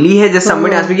चीज बोली है, जैसे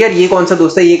समझ आस्क यार ये कौन सा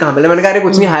दोस्त है, ये कहाँ मिला, मैंने कहा अरे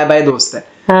कुछ नहीं, हाय बाय दोस्त है,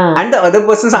 एंड द अदर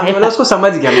पर्सन सामने वाला उसको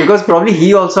समझ गया because probably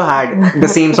he also had the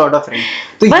same sort of friend.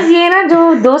 तो बस ये ना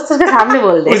जो दोस्त उसके सामने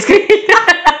बोल दे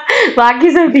बाकी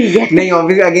सब ठीक है। नहीं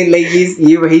ऑब्वियसली अगेन लाइक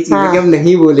ये वही चीज है कि हम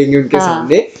नहीं बोलेंगे उनके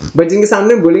सामने, बट जिनके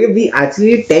सामने बोलेंगे वी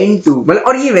एक्चुअली टेंड टू, मतलब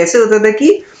और ये वैसे होता था कि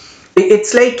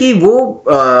इट्स लाइक कि वो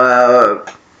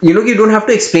you know you don't have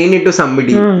to explain it to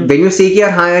somebody when you say कि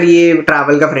यार हाँ यार ये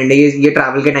ट्रैवल का फ्रेंड है, ये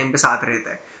ट्रैवल के टाइम पे साथ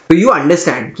रहता है, तो you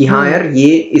understand कि हाँ यार ये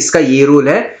इसका ये रोल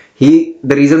है,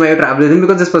 the reason why you travel with him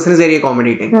because this person is very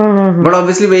accommodating, but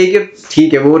obviously वही कि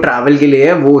ठीक है वो ट्रैवल के लिए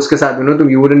है, वो उसके साथ you know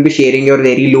तुम you wouldn't be sharing your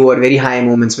very low or very high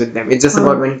moments with them, it's just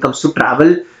about when it comes to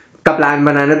travel का प्लान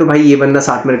बनाना, तो भाई ये बंदा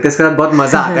साथ में रखते हैं, इसके साथ बहुत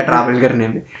मजा आता है ट्रैवल करने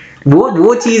में,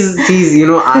 वो चीज यू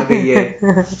नो आ गई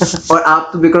है। और आप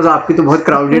तो बिकॉज आपकी तो बहुत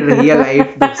क्राउडेड रही है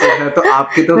लाइफ, तो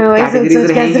आपकी तो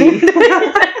कैटेगरीज रहेंगी।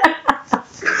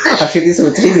 अक्षिति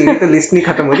सोच रही मेरी तो लिस्ट नहीं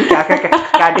खत्म हो रही, क्या क्या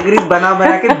कैटेगरीज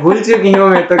बना के भूल चुकी हूँ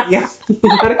मैं तो, क्या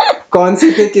कौन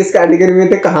से थे, किस कैटेगरी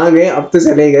में थे, कहाँ गए, अब तो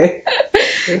चले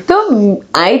गए। तो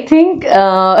आई थिंक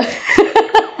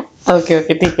ओके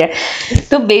ठीक है।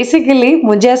 तो बेसिकली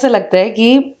मुझे ऐसा लगता है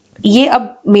कि ये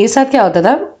अब मेरे साथ क्या होता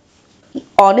था,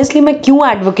 ऑनेस्टली मैं क्यों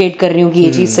एडवोकेट कर रही हूँ कि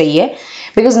ये चीज सही है,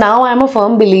 because now I am a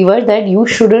firm believer that you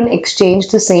shouldn't exchange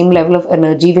the same level of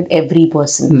energy with every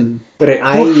person.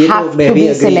 You have to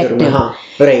be selective.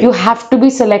 You have to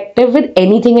be selective with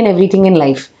anything and everything in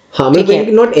life. हाँ, मतलब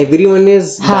not everyone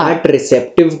is that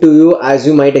receptive to you as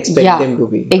you might expect them to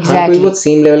be. Exactly. कोई वो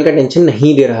same level का tension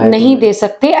नहीं दे रहा है, नहीं दे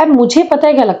सकते। और मुझे पता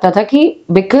है क्या लगता था कि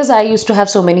because I used to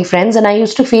have so many friends and I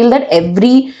used to feel that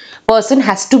every person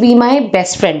has to be my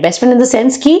best friend in the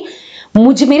sense कि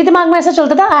मेरे दिमाग में ऐसा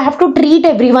चलता था I have to treat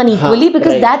everyone equally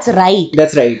because that's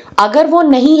right. अगर वो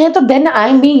नहीं है तो then I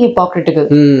am being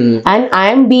hypocritical and I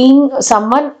am being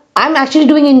someone, I'm actually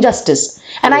doing injustice,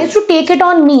 and I used to take it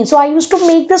on me, so I used to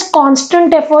make this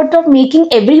constant effort of making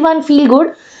everyone feel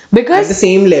good because at the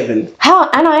same level.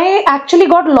 and I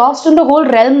actually got lost in the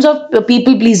whole realms of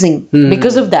people pleasing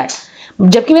because of that.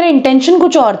 जबकि मेरा intention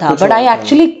कुछ और था, but I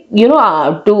actually, you know,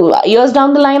 2 years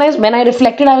down the line, when I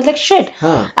reflected, I was like, shit,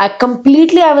 I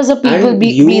was a people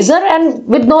pleaser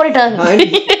and with no return.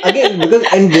 Again, because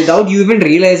without you even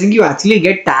realizing, you actually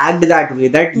get tagged that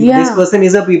way, that this person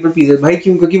is a people pleaser. भाई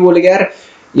क्यों? क्योंकि बोलेगा यार,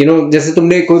 you know, जैसे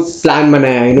तुमने कोई plan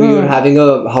बनाया, you know, you're having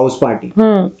a house party,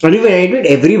 and you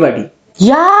invited everybody.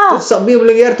 तो सभी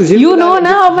बोलेंगे यार तुझे, you know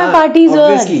ना how my parties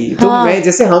were. तो मैं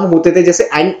जैसे हम होते थे जैसे,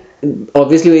 and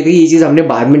ऑब्वियसली वही थी, ये चीज हमने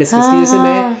बाद में डिस्कस की, जैसे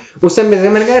मैं उस टाइम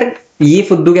मैंने कहा यार ये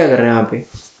फुद्दू क्या कर रहे हैं यहाँ पे,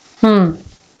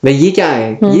 भाई ये क्या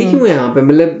है, ये क्यों है यहाँ पे,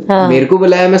 मतलब मेरे को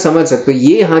बुलाया, मैं समझ सकता हूँ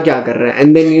ये यहाँ क्या कर रहा है,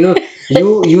 and then you know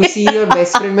you see your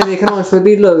best friend, मैं देख रहा हूँ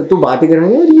अश्वती तू बातें कर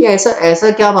रही है, ये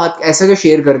ऐसा क्या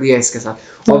शेयर कर दिया इसके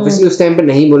साथ। ऑब्वियसली उस टाइम पे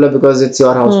नहीं बोला because it's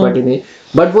your house party नहीं,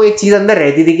 बट वो एक चीज अंदर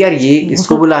रहती थी कि यार ये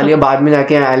इसको बुला लिया, बाद में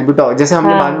जाके आई विल बी टॉक, जैसे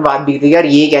हमने बाद में बात भी थी यार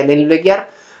ये कहने लगे कि यार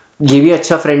ये भी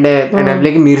अच्छा फ्रेंड है, एंड आई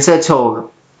लाइक मेरे से अच्छा होगा,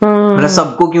 मतलब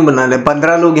सबको क्यों बना ले,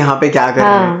 15 लोग यहाँ पे क्या कर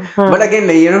रहे हैं, बट अगेन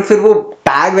नहीं, फिर वो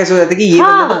टैग वैसे हो जाता है कि ये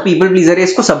बंदा तो पीपल प्लीजर है,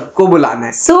 इसको सबको बुलाना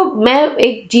है। सो मैं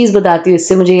एक चीज बताती हूँ,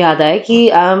 इससे मुझे याद आया कि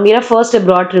मेरा फर्स्ट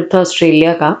अब्रॉड ट्रिप था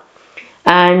ऑस्ट्रेलिया का,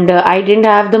 and I didn't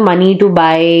have the money to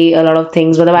buy a lot of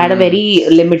things, मतलब I had a very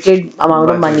limited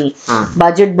amount of money,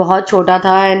 budget बहुत छोटा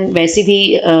था and वैसी थी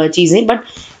चीजें, बट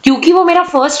क्योंकि वो मेरा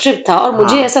फर्स्ट ट्रिप था और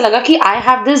मुझे ऐसा लगा कि I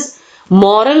have this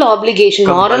moral obligation,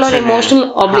 moral or emotional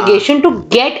obligation to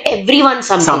get everyone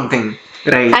something.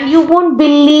 Right. And you won't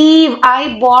believe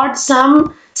I bought some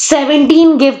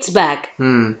 17 gifts back.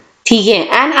 ठीक है,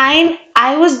 and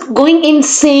I was going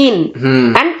insane.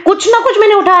 And कुछ ना कुछ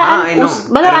मैंने उठाया,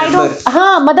 मतलब I don't,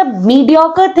 मतलब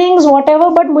mediocre things whatever,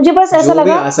 but मुझे बस ऐसा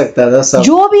लगा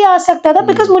जो भी आ सकता था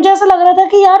because मुझे ऐसा लग रहा था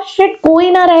कि यार shit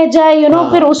कोई ना रह जाए, you know,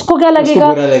 फिर उसको क्या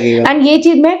लगेगा, and ये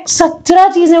चीज मैं 17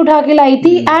 चीजें उठा के लाई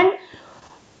थी, and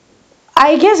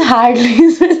I guess hardly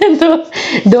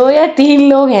दो या 3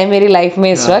 लोग हैं मेरी लाइफ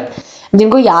में इस वक्त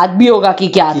जिनको याद भी होगा कि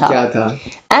क्या था।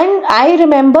 एंड आई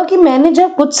रिमेम्बर कि मैंने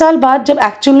जब कुछ साल बाद जब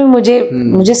एक्चुअली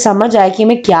मुझे समझ आया कि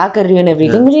मैं क्या कर रही हूँ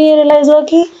एवरीथिंग, मुझे ये रियलाइज हुआ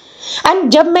कि एंड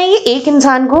जब मैं ये एक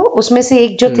इंसान को उसमें से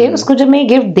एक जो थे उसको जब मैं ये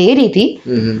गिफ्ट दे रही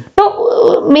थी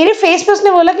तो मेरे फेस पे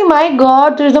उसने बोला कि माय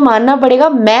गॉड तुझे तो मानना पड़ेगा,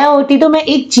 मैं होती तो मैं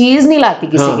एक चीज नहीं लाती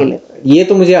किसी के लिए। ये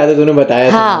तो मुझे आदत उन्होंने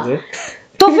बताया था मुझे।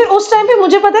 तो फिर उस टाइम पे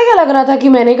मुझे पता है क्या लग रहा था कि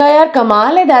मैंने कहा यार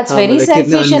कमाल है, that's very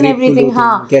selfish and everything,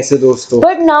 कैसे दोस्त हो,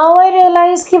 बट नाउ आई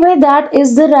रियलाइज कि भाई that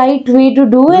is the right way to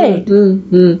do it.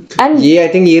 And ये आई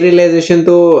थिंक ये रियलाइजेशन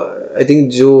तो आई थिंक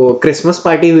जो क्रिसमस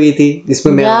पार्टी हुई थी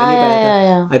जिसमें मैं आ नहीं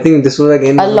पाया था, आई think this was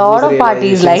again a lot of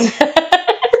parties like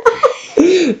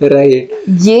right.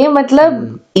 ये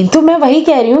मतलब तो मैं वही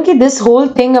कह रही हूँ कि this whole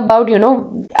thing about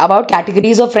about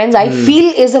categories of friends I feel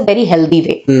is a very healthy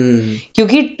way,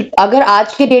 क्योंकि अगर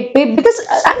आज के डेट पे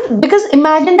because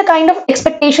imagine the kind of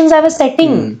expectations I was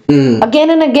setting again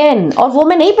and again, और वो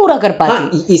मैं नहीं पूरा कर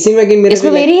पाती। इसी में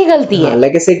इसमें मेरी ही गलती है।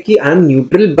 लाइक आई सेड कि I am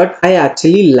neutral but I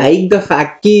actually like the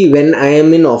fact कि when I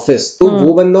am in office तो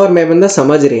वो बंदा और मैं बंदा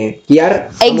समझ रहे हैं कि यार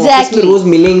ऑफिस में रोज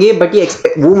मिलेंगे, बट ये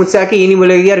वो मुझसे आके ये नहीं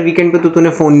बोलेगा यार वीकेंड पे तूने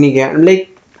फोन नहीं किया, लाइक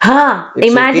हाँ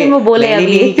इमेजिन वो बोले मैंने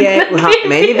भी नहीं किया है, हाँ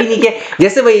मैंने भी नहीं किया।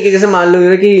 जैसे वही कि जैसे मान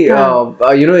लो कि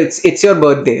it's your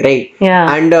birthday right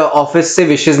and office से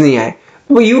विशेस नहीं आए,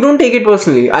 you don't take it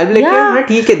personally. I'll be like, हाँ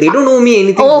ठीक है, they don't know me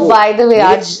anything. Oh, by the way,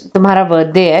 आज तुम्हारा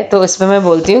बर्थडे है तो इसमें मैं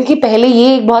बोलती हूँ कि पहले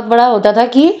ये एक बहुत बड़ा होता था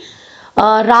कि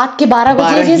रात के 12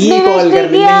 बजे जिसने विश नहीं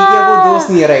किया वो दोस्त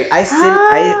नहीं है, राइट?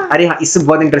 अरे हाँ, इससे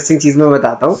बहुत इंटरेस्टिंग चीज मैं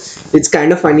बताता हूँ, it's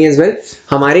kind of funny as well.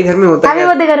 हमारे घर में होता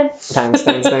है,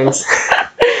 थैंक्स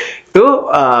तो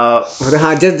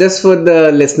हाँ, जस्ट फॉर द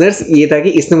लिसनर्स, ये था कि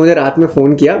इसने मुझे रात में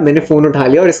फोन किया, मैंने फोन उठा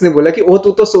लिया और इसने बोला कि ओ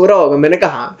तू तो सो रहा होगा, मैंने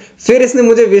कहा हाँ, फिर इसने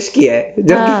मुझे विश किया है,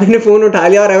 जबकि मैंने फोन उठा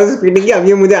लिया और आई वाज एक्सपेक्टिंग कि अब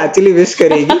ये मुझे एक्चुअली विश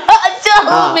करेगी।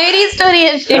 अच्छा, मेरी स्टोरी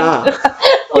है।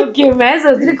 ओके, मैं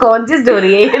सोच रही कौन सी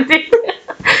स्टोरी है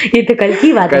ये तो कल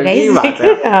की बात है।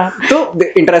 तो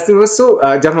इंटरेस्टिंग वाज,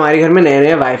 सो जब हमारे घर में नए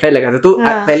नए वाईफाई लगा था तो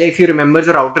पहले इफ यू रिमेंबर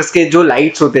जो राउटर्स के जो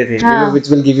लाइट्स होते थे व्हिच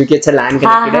विल गिव यू कि अच्छा लैन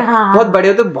कनेक्टेड है, बहुत बड़े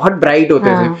होते, बहुत ब्राइट होते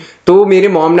थे। तो मेरे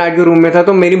मॉम डैड के रूम में था,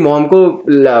 तो मेरी मॉम को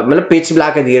मतलब पिच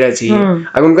ब्लैक अंधेरा चाहिए।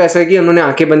 अगर उनको ऐसा है कि उन्होंने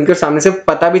आंखें बंद कर सामने से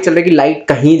पता भी चल रहा है कि लाइट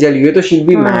कहीं जली हुई है तो शी विल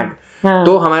बी मैड।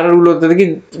 तो हमारा रूल होता था कि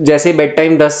जैसे बेड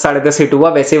टाइम 10-10:30 हिट हुआ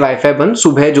वैसे वाईफाई बंद,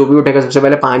 सुबह जो भी उठेगा सबसे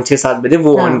पहले 5-6-7 बजे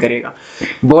वो ऑन करेगा।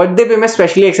 बर्थडे पे मैं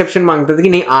स्पेशली एक्सेप्शन मांगता था कि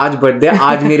नहीं आज बर्थडे,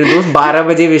 आज मेरे दोस्त 12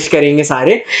 बजे विश करेंगे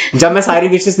सारे, जब मैं सारी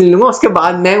विशेस ले लूंगा उसके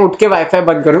बाद मैं उठ के वाईफाई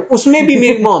बंद करूँ। उसमें भी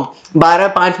मेरी मॉम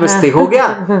 12:05 बजते हो गया,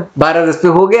 12:10 पे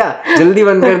हो गया, जल्दी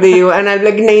बंद कर दे, एंड आई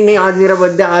लाइक नहीं आज मेरा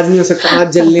बर्थडे, आज नहीं हो सकता,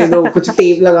 आज जलने दो, कुछ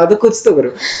टेप लगा दो, कुछ तो करो।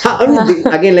 हाँ,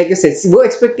 अगेन लाइक वो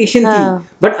एक्सपेक्टेशन थी,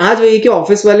 बट आज वही कि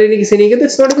ऑफिस वाले ने नहीं किया तो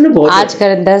इट्स नॉट इवन बहुत। आज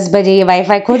कर 10 बजे ये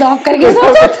वाईफाई खुद ऑफ करके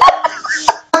सो जाता।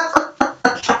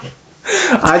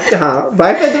 आज हाँ,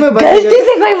 वाईफाई तो मैं गलती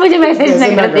से कोई मुझे मैसेज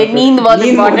नहीं करते, नींद बहुत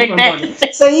इंपॉर्टेंट है।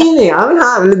 सही नहीं, आई मीन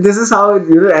हाँ, this is how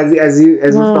as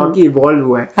you talk की इवॉल्व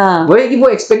हुआ है। वो है कि वो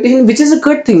expectation which is a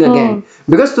good thing again,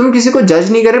 because तुम किसी को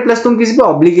जज नहीं कर रहे, प्लस तुम किसी पे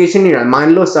ऑब्लिगेशन नहीं रहा।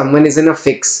 मान लो someone is in a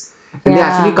fix and they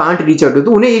actually can't reach out to,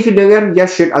 तो उन्हें ये फील लगेगा यार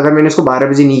शिट, अगर मैंने इसको 12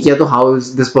 बजे नहीं किया तो how is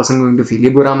this person going to feel, ये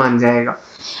बुरा मान जाएगा।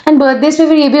 एंड बर्थडेज पे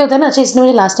फिर ये भी होता है ना, अच्छा इसने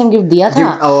मुझे लास्ट टाइम गिफ्ट दिया था,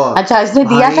 अच्छा इसने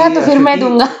दिया था तो फिर मैं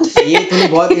दूंगा। ये तूने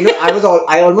बहुत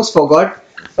I almost forgot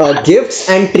gifts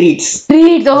and treats.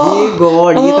 Oh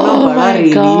God, ये इतना बड़ा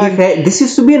relief है. This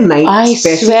used to be a night,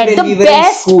 especially when we were in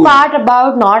school. The best part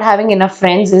about not having enough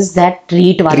friends is that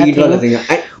treat वाला thing.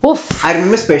 I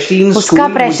remember especially in school,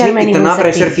 मुझे इतना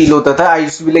pressure feel होता था. I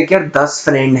used to be like यार 10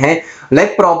 friend हैं,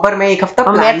 like proper मैं एक हफ्ता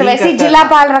planning करता था. मैं तो वैसे ही जिला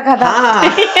पाल रखा था.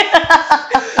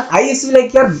 I used to be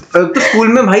like यार तो स्कूल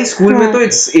में भाई, स्कूल में तो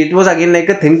it was again like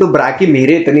a thing to brag कि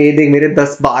मेरे इतने, देख मेरे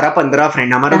 10, 12, 15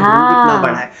 फ्रेंड, हमारा ग्रुप इतना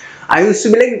बड़ा है. I used to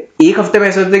be like एक हफ्ते में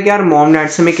ऐसा होता है कि यार मॉम डैड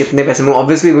से मैं कितने पैसे में,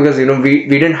 obviously because you know we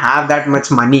didn't have that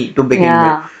much money to begin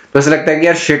with, तो ऐसा लगता है कि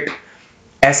यार shit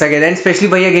ऐसा कहता है, स्पेशली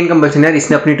भाई अगेन कंपल्सन, यार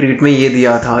इसने अपनी ट्रीट में ये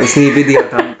दिया था, इसने ये भी दिया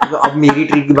था, तो अब मेरी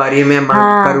ट्रीट की बारी है, मैं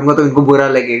करूंगा तो इनको बुरा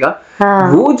लगेगा.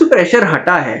 वो जो प्रेशर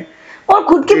हटा है, और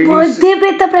खुद के बर्थडे पे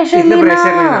इतना प्रेशर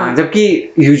लेना, जबकि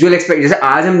यूजुअल एक्सपेक्ट, जैसे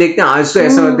आज हम देखते हैं, आज तो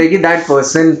ऐसा होता है कि that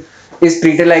person is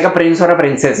treated like a prince or a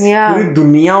princess. पूरी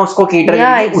दुनिया उसको cater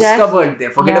करती है, उसका birthday.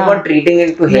 Forget about treating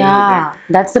it to him. Yeah,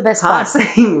 that's the best part.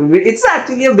 It's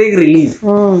actually a big relief.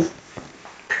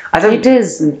 It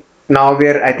is. Now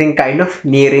we are, I think, kind of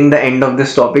nearing the end of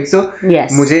this topic. So,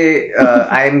 yes.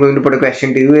 I am going to put a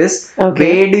question to you: is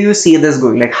where do you see this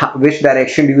going? Like, which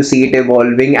direction do you see it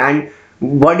evolving? And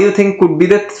what do you think could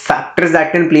be the factors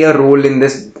that can play a role in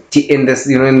this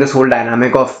whole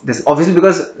dynamic of this? Obviously,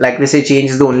 because like we say,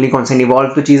 change is the only constant.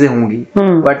 Evolve to चीजें होंगी.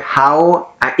 But how,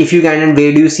 if you can, and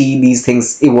where do you see these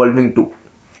things evolving to?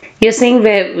 You're saying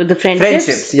where the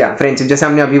friendships? Yeah, friendships. जैसे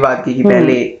हमने अभी बात की कि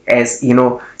पहले as you know,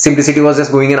 simplicity was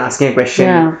just going and asking a question.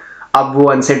 Yeah. अब वो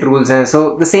unsaid rules हैं. So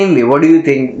the same way, what do you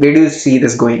think? Where do you see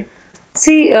this going?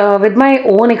 See, with my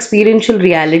own experiential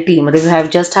reality, I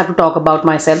just have to talk about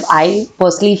myself. I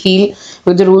personally feel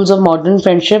with the rules of modern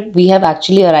friendship, we have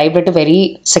actually arrived at a very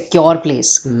secure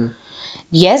place.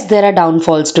 Yes, there are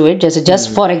downfalls to it.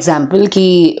 Just for example, कि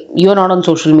you're not on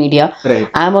social media. Right.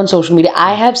 I'm on social media.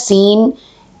 I have seen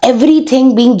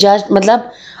everything being judged. मतलब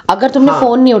अगर तुमने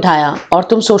phone नहीं उठाया और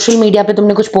तुम social media पे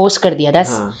तुमने कुछ पोस्ट कर दिया,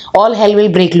 that's all hell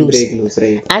will break loose.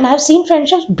 And I have seen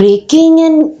friendships breaking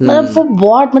and मतलब फॉर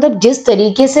व्हाट, मतलब जिस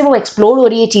तरीके से वो एक्सप्लोड हो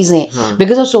रही है चीजें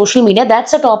because of social media,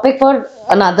 that's a topic for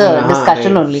another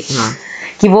discussion only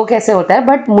कि वो कैसे होता है।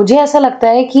 बट मुझे ऐसा लगता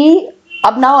है कि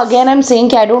अब now again I'm saying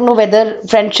कि I don't know whether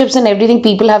friendships and everything,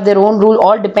 people have their own rule,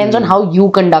 all depends on how you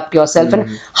conduct yourself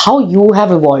and how you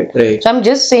have evolved. So I'm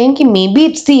just saying कि maybe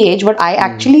it's the age, but I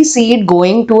actually see it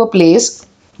going to a place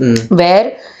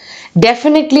where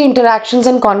definitely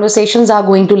interactions and conversations are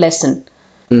going to lessen.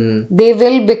 They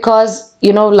will, because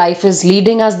you know life is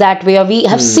leading us that way. We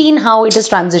have seen how it is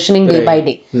transitioning day by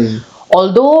day.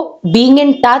 Although being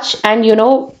in touch and you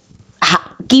know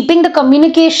keeping the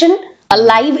communication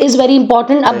alive is very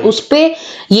important. अब उस पे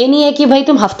ये नहीं है कि भाई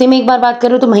तुम हफ्ते में एक बार बात कर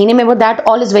रहे हो तो महीने में वो, that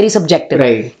all is very subjective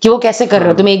कि वो कैसे कर रहे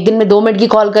हो, तुम एक दिन में 2 मिनट की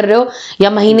कॉल कर रहे हो या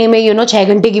महीने में 6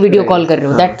 घंटे की वीडियो कॉल कर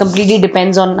रहे हो, that completely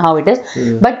depends on how it is.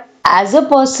 But as a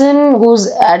person who's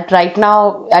at right now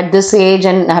at this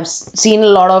age and have seen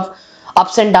a lot of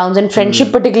ups and downs, and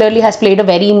friendship particularly has played a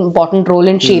very important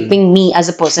role in shaping me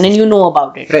as a person, and you know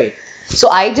about it.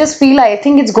 So I just feel, I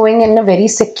think it's going in a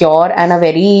very secure and a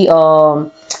very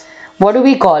what do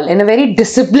we call, in a very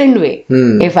disciplined way,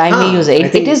 if I may use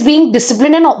it. It is being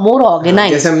disciplined and more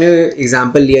organized. जैसे हमने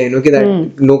example लिया है कि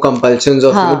that no compulsions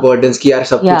of burdens कि यार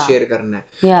सब कुछ share करना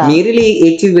है। मेरे लिए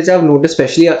एक चीज which I've noticed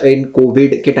especially in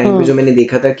COVID के टाइम पे जो मैंने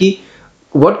देखा था कि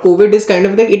what COVID is kind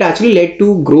of like, it actually led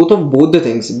to growth of both the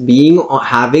things, being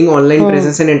having online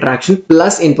presence and interaction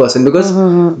plus in person, because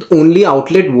the only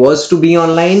outlet was to be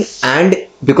online, and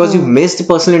because you missed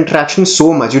personal interaction so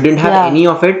much, you didn't have any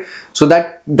of it, so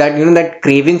that that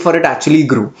craving for it actually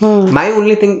grew. My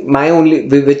only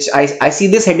which I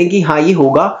see this heading कि हाँ ये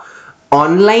होगा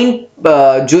online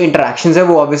जो interactions है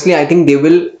वो obviously I think they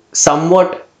will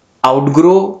somewhat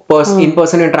outgrow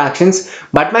in-person interactions,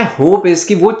 but my hope is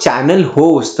कि वो channel हो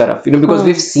उस तरफ, because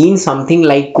we've seen something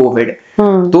like COVID.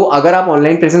 तो अगर आप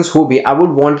online presence हो भी, I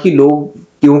would want कि लोग,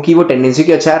 क्योंकि वो tendency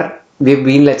कि अच्छा we've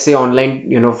been let's say online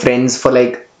friends for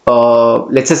like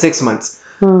let's say 6 months,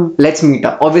 let's meet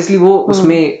up. Obviously वो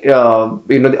उसमें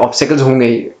the obstacles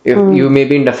होंगे, you may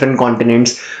be in different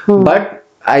continents, but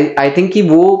I think कि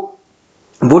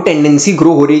वो tendency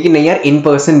grow हो रही है कि नहीं यार in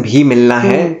person भी मिलना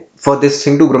है for this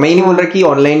thing to grow. मैं ये नहीं बोल रहा कि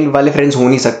ऑनलाइन वाले फ्रेंड्स हो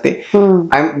नहीं सकते,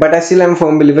 but I still am a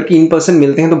firm believer कि इन पर्सन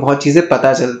मिलते हैं तो बहुत चीजें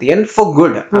पता चलती है, and for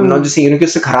good. I'm not just saying कि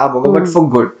उससे खराब होगा, but for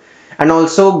good. And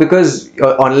also because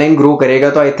online grow करेगा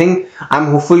तो I think I'm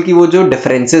hopeful कि वो जो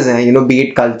differences हैं, be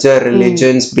it culture,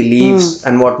 religions, beliefs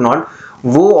and what not,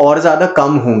 वो और ज्यादा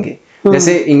कम होंगे.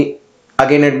 जैसे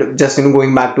again just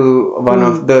going back to one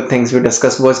of the things we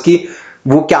discussed was कि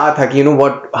वो क्या था कि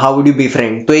how would you be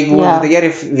friend, तो एक वो होता है यार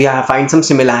if we find some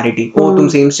similarity, तुम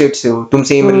सेम स्टेट से हो, तुम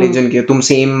सेम रिलीजन के हो, तुम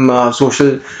सेम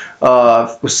सोशल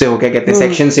उससे हो, क्या कहते हैं,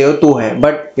 सेक्शन से हो, तो है,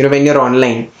 but when you are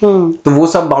online तो वो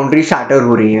सब बाउंड्री शैटर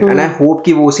हो रही है, एंड आई होप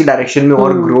कि वो उसी डायरेक्शन में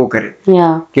और ग्रो करे,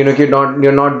 कि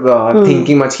you're not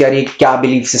thinking much कि यार ये क्या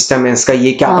बिलीफ सिस्टम है इसका,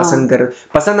 ये क्या पसंद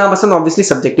ना पसंद ऑब्वियसली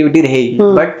सब्जेक्टिविटी रहेगी,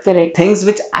 but things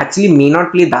which actually may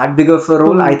not play that big of a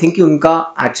role, I think कि उनका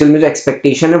एक्चुअल में जो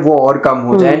एक्सपेक्टेशन है वो और कम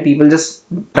हो जाए, and people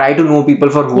just try to know people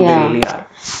for who they really are.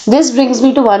 This brings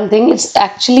me to one thing. It's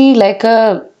actually like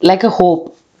a hope,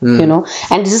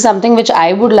 and this is something which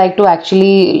I would like to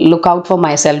actually look out for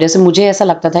myself. जैसे मुझे ऐसा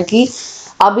लगता था कि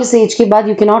अब इस as के बाद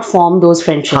you cannot form those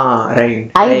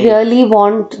friendships. I really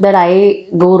want that I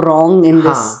go wrong in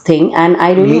this thing, and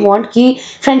I really want कि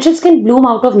friendships can bloom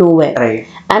out of nowhere.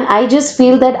 And I just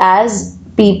feel that as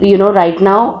people, right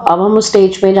now, अब हम उस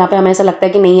stage पे जहाँ पे हमें ऐसा लगता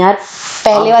है कि नहीं यार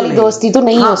पहले वाली दोस्ती तो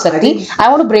नहीं हो सकती. I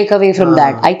want to break away from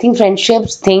that. I think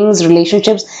friendships, things,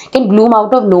 relationships can bloom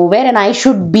out of nowhere, and I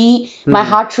should be, my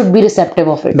heart should be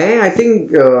receptive of it. I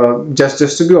think just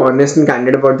to be honest and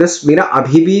candid about this, मेरा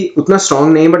अभी भी उतना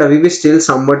strong नहीं, but अभी भी still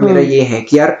somewhat मेरा ये है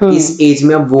कि यार इस एज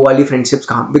में अब वो वाली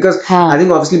friendships कहाँ, because I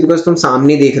think obviously because तुम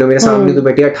सामने देख रहे हो, मेरे सामने तो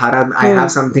बैठे 18, I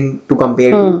have something to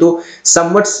compare to, तो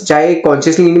somewhat चाहे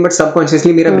consciously नहीं but subconsciously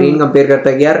मेरा ब्रेन कंपेयर करता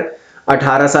है कि यार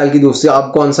 18 साल की दोस्ती,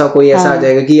 अब कौन सा कोई ऐसा आ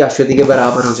जाएगा कि अश्वती के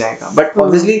बराबर हो जाएगा, बट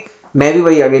ऑब्वियसली मैं भी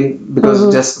वही again because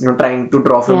just trying to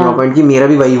draw from your point कि मेरा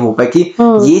भी वही होप है कि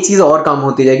ये चीज और कम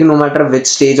होती जाएगी no matter which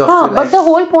stage of life. But the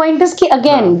whole point is कि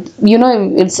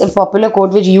again it's a popular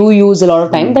coat which you use a lot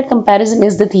of time, that comparison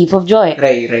is the thief of joy.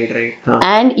 Right.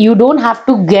 And you don't have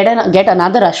to get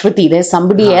another Ashwati. There's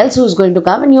somebody else who's going to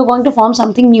come and you're going to form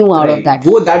something new out of that.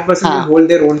 That person will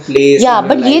hold their own place. Yeah,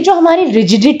 but ये जो हमारी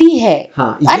rigidity है,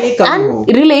 ये कम हो.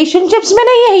 relationships में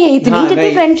नहीं है ये इतनी, जितनी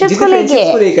friendships को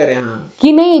लेके है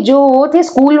कि नहीं, जो वो थे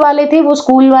स्कूल वाले थे, वो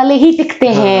स्कूल वाले ही टिकते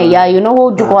हैं, या वो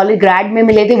जो कॉलेज ग्रेड में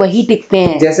मिले थे वही टिकते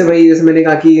हैं. जैसे मैंने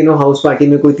कहा कि हाउस पार्टी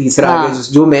में कोई तीसरा आ गया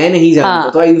जो मैं नहीं जानता,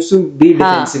 तो आई यूज्ड टू बी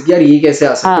डिफेंसिव, यार ये कैसे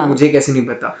आ सकता है, मुझे कैसे नहीं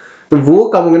पता. तो वो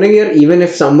कब होगा ना यार, even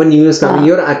if someone new is coming,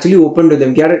 you are actually open to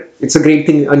them, यार it's a great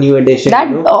thing, a new addition.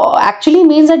 That actually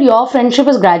means that your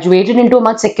friendship has graduated into a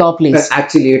much secure place.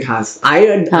 Actually it has.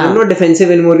 I'm not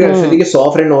defensive anymore. Actually के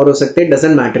 100 friend और हो सकते, it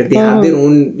doesn't matter, they have their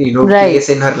own place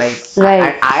in her life.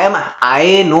 Right.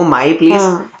 I know my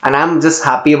place and I'm just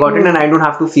happy about it, and I don't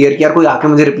have to fear कि यार कोई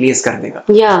आके मुझे replace कर देगा.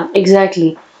 Yeah,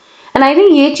 exactly. And I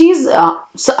think ये चीज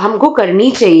हमको करनी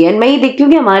चाहिए. And मैं ये देखती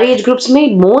हूँ कि हमारे एज ग्रुप्स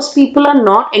में most people are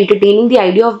not entertaining the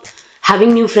idea of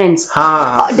having new friends.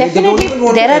 हाँ, definitely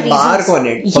there are reasons.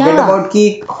 Forget about कि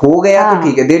हो गया तो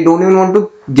ठीक है. They don't even want to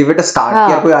give it a start.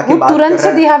 कि यार कोई आके बात कर रहा है. तुरंत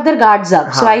से they have their guards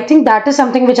up. So I think that is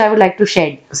something which I would like to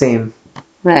shed. Same.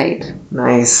 Right.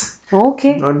 Nice.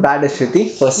 Okay. Not bad, Ashwati.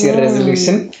 First year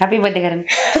resolution. Happy birthday Karan.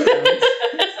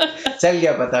 चल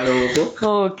गया पता लोगों को.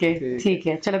 ओके ठीक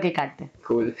है, चलो cake काटते हैं.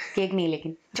 Cool. केक नहीं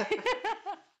लेकिन.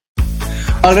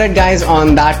 Alright guys,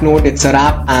 on that note it's a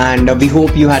wrap, and we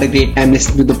hope you had a great time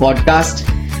listening to the podcast,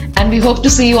 and we hope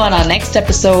to see you on our next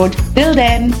episode. Till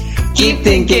then, keep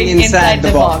thinking inside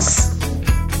the box.